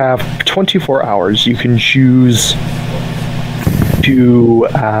 You have 24 hours. You can choose to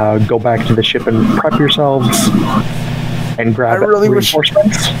go back to the ship and prep yourselves and grab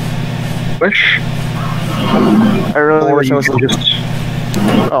reinforcements. I really or wish I you was can just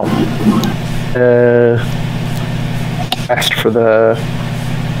rest for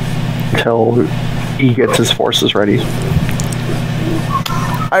until he gets his forces ready.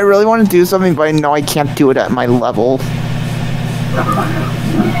 I really want to do something, but I know I can't do it at my level.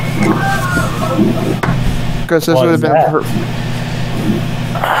 Because this would have been...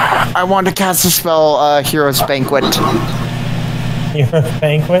 I want to cast a spell, Hero's Banquet. Hero's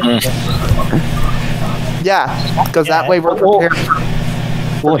Banquet? Yeah, because that way we're prepared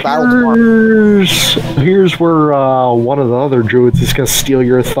for battle. Here's where one of the other druids is going to steal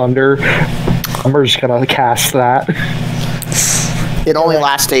your thunder. I'm just going to cast that. It only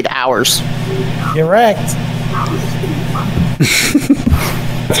lasts 8 hours. You're wrecked.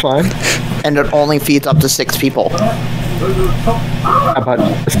 That's fine. And it only feeds up to 6 people. How about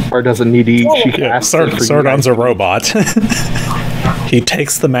Asemar doesn't need to eat? She casts it for you. Sardon's a robot. He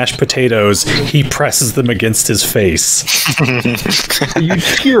takes the mashed potatoes, he presses them against his face. You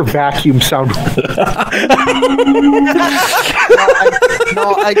hear vacuum sound. For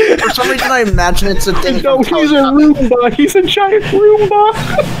some reason I imagine it's a thing. No, he's a Roomba. He's a giant Roomba.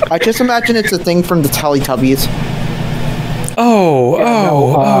 I just imagine it's a thing from the Teletubbies.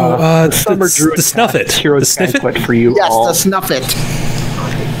 The Summer Druid the Snuff It. Hero's Banquet for you Yes, all. the Snuff It.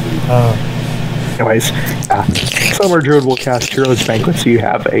 Anyways, Summer Druid will cast Hero's Banquet so you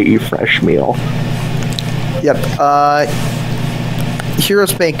have a fresh meal. Yep.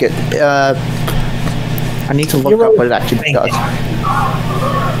 Hero's Banquet. I need to look up what it actually does.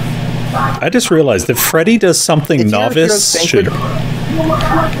 I just realized if Freddy does something novice, should...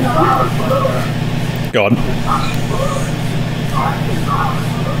 Go on.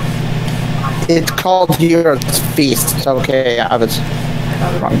 It's called Hero's Feast. Okay, I was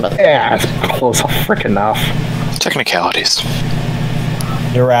wrong about that. Yeah, it's close frickin' enough. Technicalities.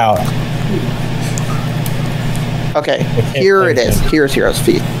 You're out. Okay, here it is. Here's Hero's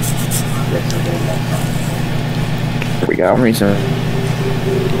Feast. There we go. Reason.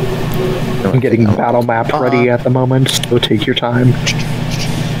 I'm getting the battle map ready at the moment, so take your time.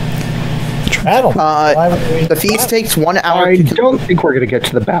 Battle. The feast takes 1 hour. I don't think we're going to get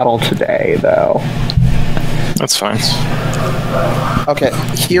to the battle today, though. That's fine. Okay,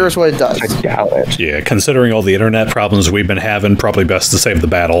 here's what it does. I doubt it. Yeah, considering all the internet problems we've been having, probably best to save the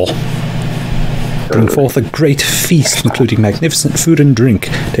battle. Bring forth a great feast, including magnificent food and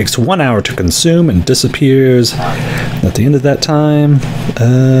drink. Takes 1 hour to consume and disappears. At the end of that time,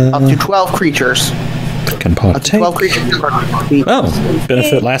 up to 12 creatures. Can partake. 12 creatures. Oh,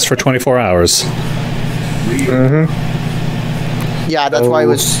 benefit lasts for 24 hours. Yeah, that's why I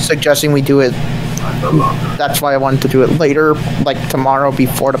was suggesting we do it. That's why I wanted to do it later, like tomorrow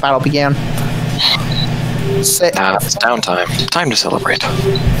before the battle began. It's downtime. Time to celebrate.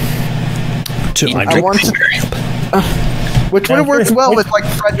 Which would have worked well with like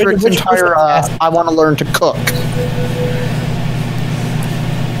Fredrick's entire I want to learn to cook.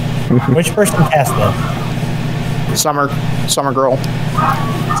 Which person cast that? Summer girl.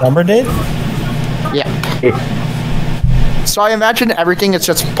 Summer did? Yeah. So I imagine everything is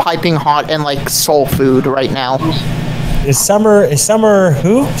just piping hot and like soul food right now. Is Summer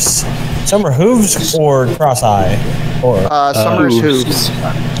hooves? Summer hooves or cross-eye? Or Summer's hooves.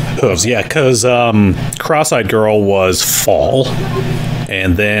 Hooves, yeah, because Cross-Eyed Girl was fall,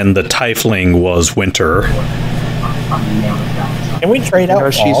 and then the Tiefling was winter. Can we trade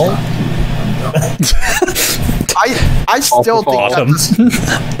out fall? I still think Autumn.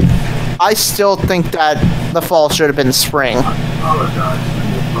 I still think that the fall should have been spring.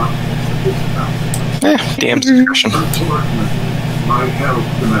 Damn discussion.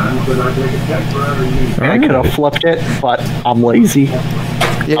 I could have flipped it, but I'm lazy.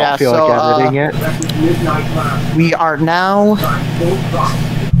 Yeah, I don't feel so like editing it. we are now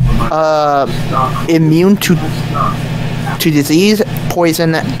immune to disease,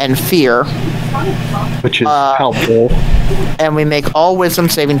 poison, and fear, Which is helpful. and we make all wisdom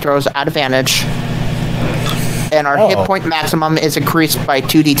saving throws at advantage. And our hit point maximum is increased by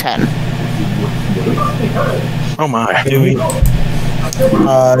 2d10. Oh my.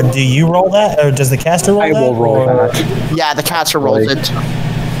 Do you roll that, or does the caster roll I that? will roll or- that. Yeah, the caster rolls it.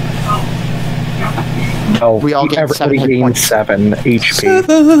 Oh, We all get 7 everybody hit gains points. 7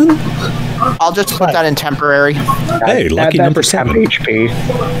 HP. I'll just put that in temporary. Hey, lucky Add that number to 10 7. HP.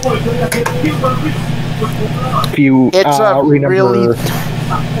 If you It's a remember, really-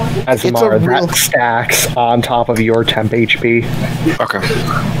 Asemar, real- that stacks on top of your temp HP. Okay.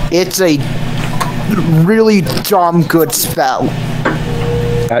 It's a really damn good spell.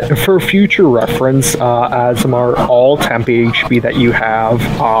 For future reference, Asemar, all temp HP that you have,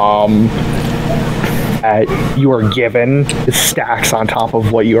 you are given, it stacks on top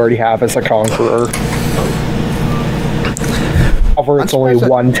of what you already have as a conqueror. However, it's only surprised that-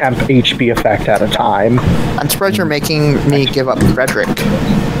 one temp HP effect at a time. I'm surprised you're making me give up Fredrick.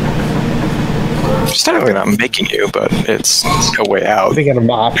 It's technically not making you, but it's a way out. Thinking of an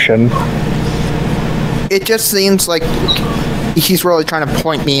option. It just seems like he's really trying to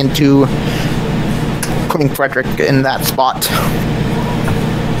point me into putting Fredrick in that spot.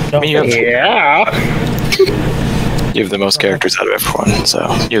 I mean, Yeah. you have the most characters out of everyone, so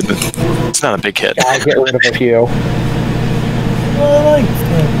it's not a big hit. I get rid of a few.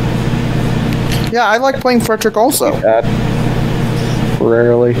 Yeah, I like playing Fredrick also. That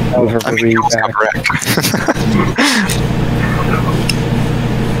rarely. I mean, you almost got Barreck.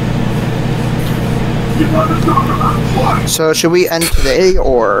 So should we end today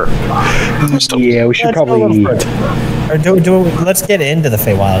or? Yeah, we should probably. Or let's get into the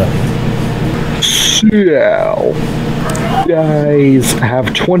Feywild. So, guys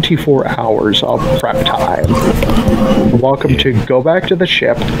have 24 hours of prep time. You're welcome to go back to the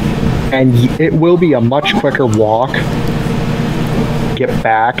ship, and it will be a much quicker walk. Get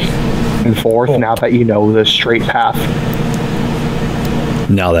back and forth now that you know the straight path.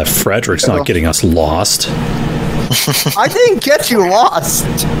 Now that Frederick's not getting us lost. I didn't get you lost.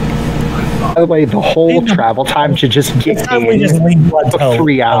 By the way, the whole travel time to just get Next time we just in leave blood took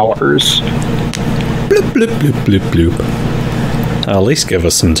 3 hours. Bloop, bloop, bloop, bloop, bloop. At least give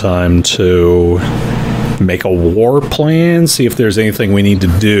us some time to make a war plan, see if there's anything we need to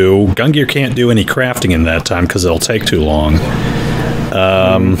do. Gungir can't do any crafting in that time because it'll take too long.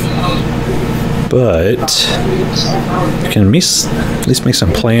 But we can at least make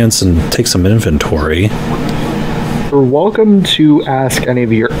some plans and take some inventory. You're welcome to ask any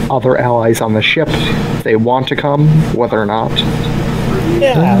of your other allies on the ship if they want to come, whether or not.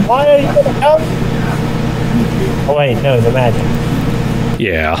 Yeah, why are you gonna come? Oh wait, no, the magic.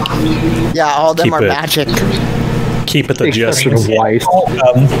 Yeah, Yeah, all of them Keep are it- magic. keep it the Exception just. of Weiss.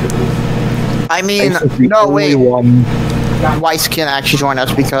 I mean, Weiss is the no, only wait. one. Weiss can actually join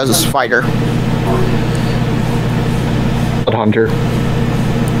us because it's fighter. Hunter.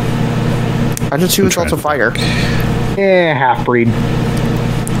 I just choose also fighter. Half breed.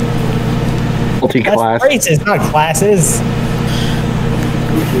 Multi-class. That's races, not classes.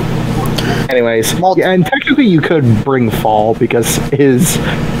 Anyways, yeah, and technically you could bring Fall because his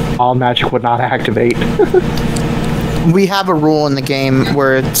all magic would not activate. We have a rule in the game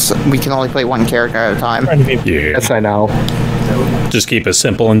where we can only play one character at a time. Trying to be Yeah, Yes, I know. just keep it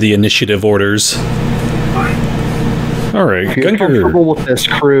simple in the initiative orders. All right, If you're Gungir. comfortable with this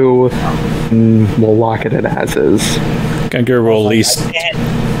crew, we'll lock it in as is. Gungir will at least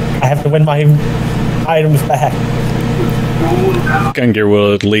I have to win my items back. Gungir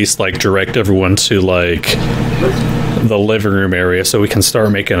will at least like direct everyone to like the living room area so we can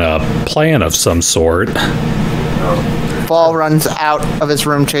start making a plan of some sort. Ball runs out of his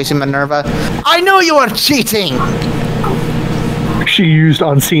room chasing Minerva. I know you are cheating! She used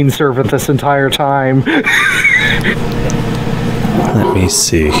Unseen Servant this entire time. Let me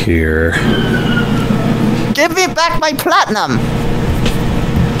see here. Give me back my platinum!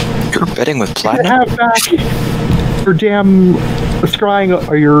 You're betting with I platinum? have back your damn scrying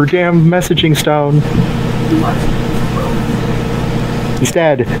or your damn messaging stone. He's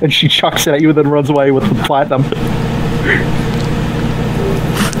dead. And she chucks it at you and then runs away with the platinum.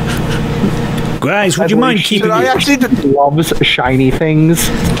 Guys, would you mind keeping I actually loves shiny things.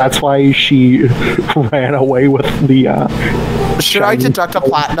 That's why she ran away with the Should I deduct a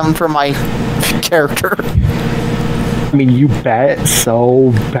platinum from my character? I mean, you bet,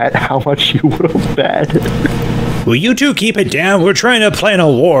 so bet how much you would have bet. Will you two keep it down? We're trying to plan a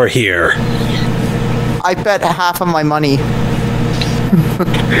war here. I bet half of my money.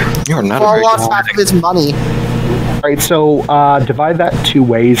 You're not Paul a lost half of his money. Alright, so divide that 2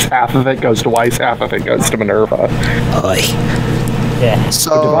 ways. Half of it goes to Weiss, half of it goes to Minerva. Yeah. So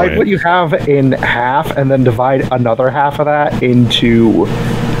Divide what you have in half, and then divide another half of that into...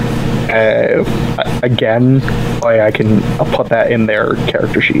 again, I'll put that in their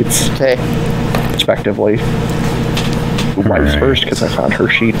character sheets, okay. respectively. Weiss first, because I found her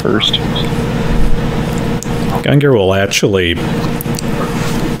sheet first. Gungir will actually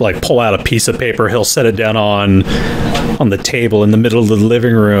pull out a piece of paper. He'll set it down on the table in the middle of the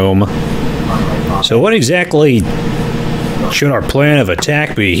living room. So what exactly should our plan of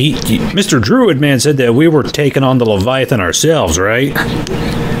attack be? Mr. Druid man said that we were taking on the Leviathan ourselves, right?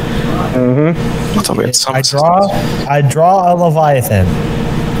 I draw a Leviathan.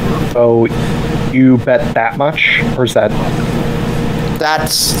 So you bet that much, or is that?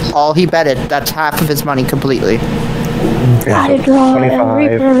 That's all he betted. That's half of his money completely. Okay, I so draw 25. a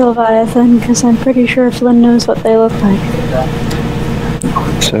Reaper Leviathan because I'm pretty sure Flynn knows what they look like.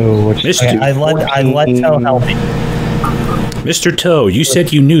 So what's Mr. I let Toe help me. Mr. Toe, you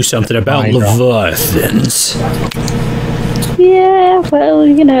said you knew something about Leviathans. Yeah, well,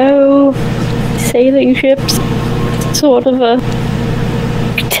 you know, sailing ships, sort of a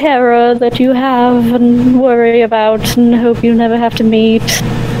terror that you have and worry about and hope you never have to meet.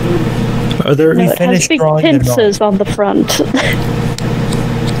 Are there We It has finished big drawing the pincers on the front.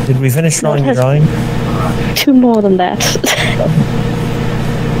 Did we finish drawing the has- drawing? 2 more than that.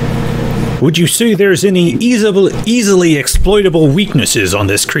 Would you say there's any easily exploitable weaknesses on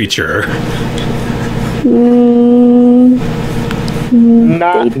this creature?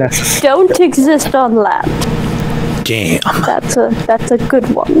 not necessarily? Don't exist on land. Damn. That's a good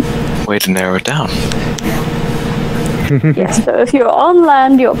one. Way to narrow it down. Yes, so if you're on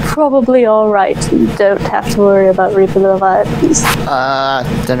land, you're probably alright. You don't have to worry about Reaper Leviathans.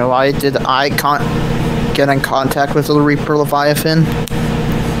 Then why did I get in contact with the Reaper Leviathan?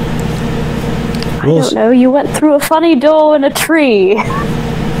 I don't know, you went through a funny door in a tree.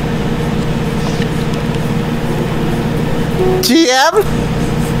 GM?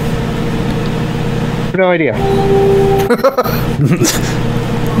 No idea.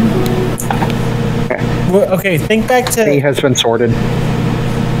 Okay, think back He to has been sorted.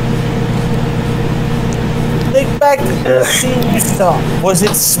 the scene you saw.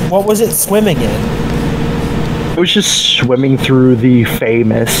 What was it swimming in? It was just swimming through the Fey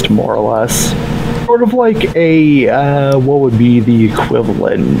Mist, more or less. Sort of like a, what would be the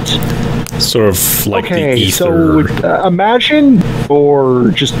equivalent? Sort of like Okay, the so ether. imagine, or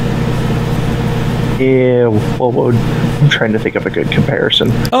just, yeah, I'm trying to think of a good comparison.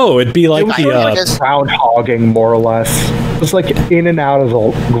 Oh, it'd be like It was the sort of like a ground hogging, more or less. It was like in and out of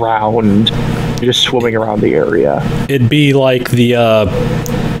the ground, just swimming around the area. it'd be like the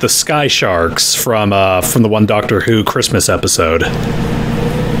sky sharks from the one Doctor Who Christmas episode.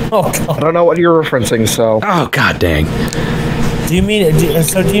 Oh I god. don't know what you're referencing, so Oh god dang. Do you mean it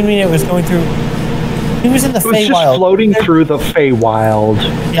was going through? He was in the it was just Feywild. floating through the Feywild.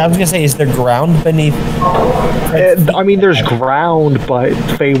 Yeah, I was gonna say, is there ground beneath? I mean, there's ground, but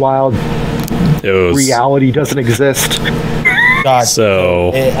Feywild It was reality doesn't exist. God.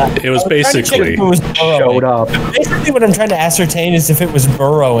 so it was I trying to check basically if it was burrowing. Showed up. Basically, what I'm trying to ascertain is if it was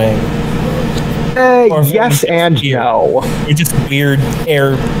burrowing. Or if it Yes was and weird. no. Or just weird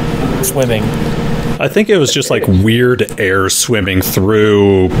air swimming. I think it was just like weird air swimming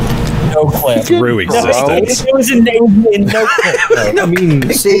through No clip. through No, existence. it was in no clip. though. I mean,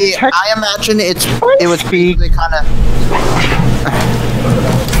 See, tech- I imagine it was basically kind of.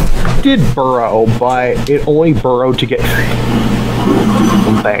 did burrow, but it only burrowed to get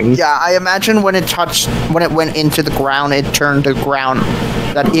thing. Yeah, I imagine when it went into the ground, it turned the ground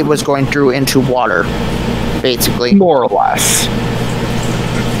that it was going through into water, basically. More or less.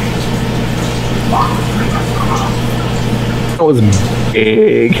 It was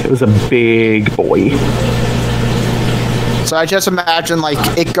big. It was a big boy. So I just imagine, like,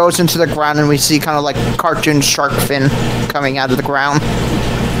 it goes into the ground and we see kind of like cartoon shark fin coming out of the ground.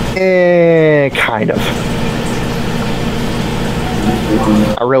 Kind of.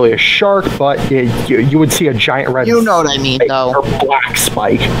 not really a shark, but you would see a giant red You know what I mean, spike though. or black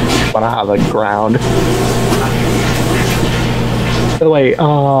spike coming out of the ground. By the way,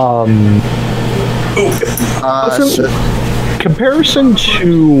 comparison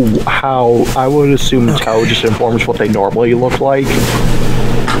to how I would assume Toe just informs what they normally look like.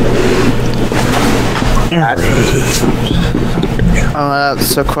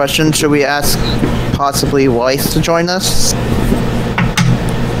 So question, should we ask possibly Weiss to join us?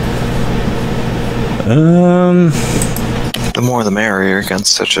 The more the merrier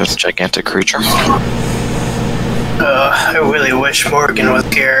against such a gigantic creature. I really wish Morgan was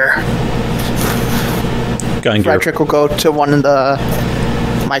here. Gungir. Fredrick will go to one of the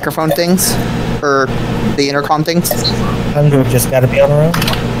microphone things, or the intercom things. Gungir just gotta be on her own.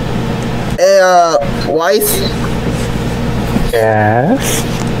 Weiss? Yes.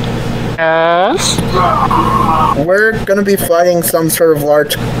 Yes. We're gonna be fighting some sort of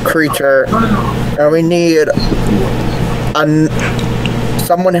large creature, and we need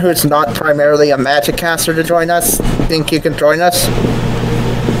someone who's not primarily a magic caster to join us. Think you can join us?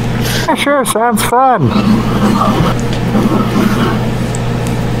 Yeah, sure, sounds fun.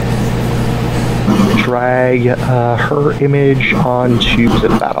 Drag her image onto the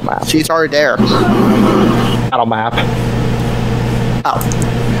battle map. She's already there. Battle map. Oh.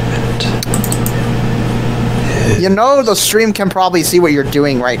 You know the stream can probably see what you're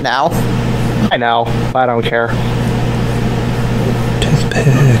doing right now. I know, but I don't care.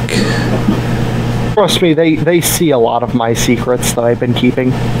 Toothpick. Trust me, they see a lot of my secrets that I've been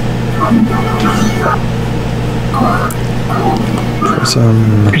keeping.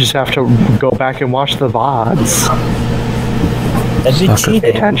 You just have to go back and watch the VODs. That'd be Pay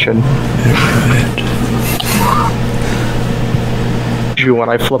cheating. attention. When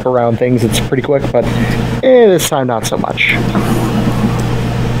I flip around things, it's pretty quick, but this time not so much.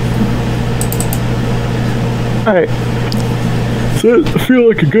 Alright. So I feel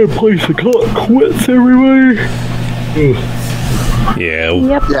like a good place to call it quits, everybody. Yeah,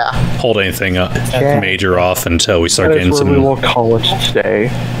 Yep. Yeah. hold anything up, Yeah. major off until we start That getting is where we some. will call it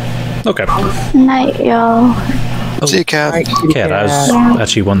today. Okay. Night, y'all. See you, Cat. Cat, I was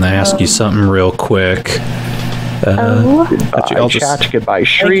actually wanting to ask you something real quick. Oh. Actually, I'll just, Chat, goodbye, Thank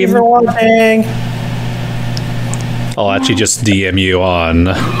you stream. for watching. I'll actually just DM you on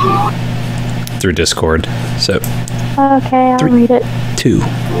through Discord. So, Okay, I'll read it. 2,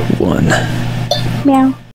 1. Meow.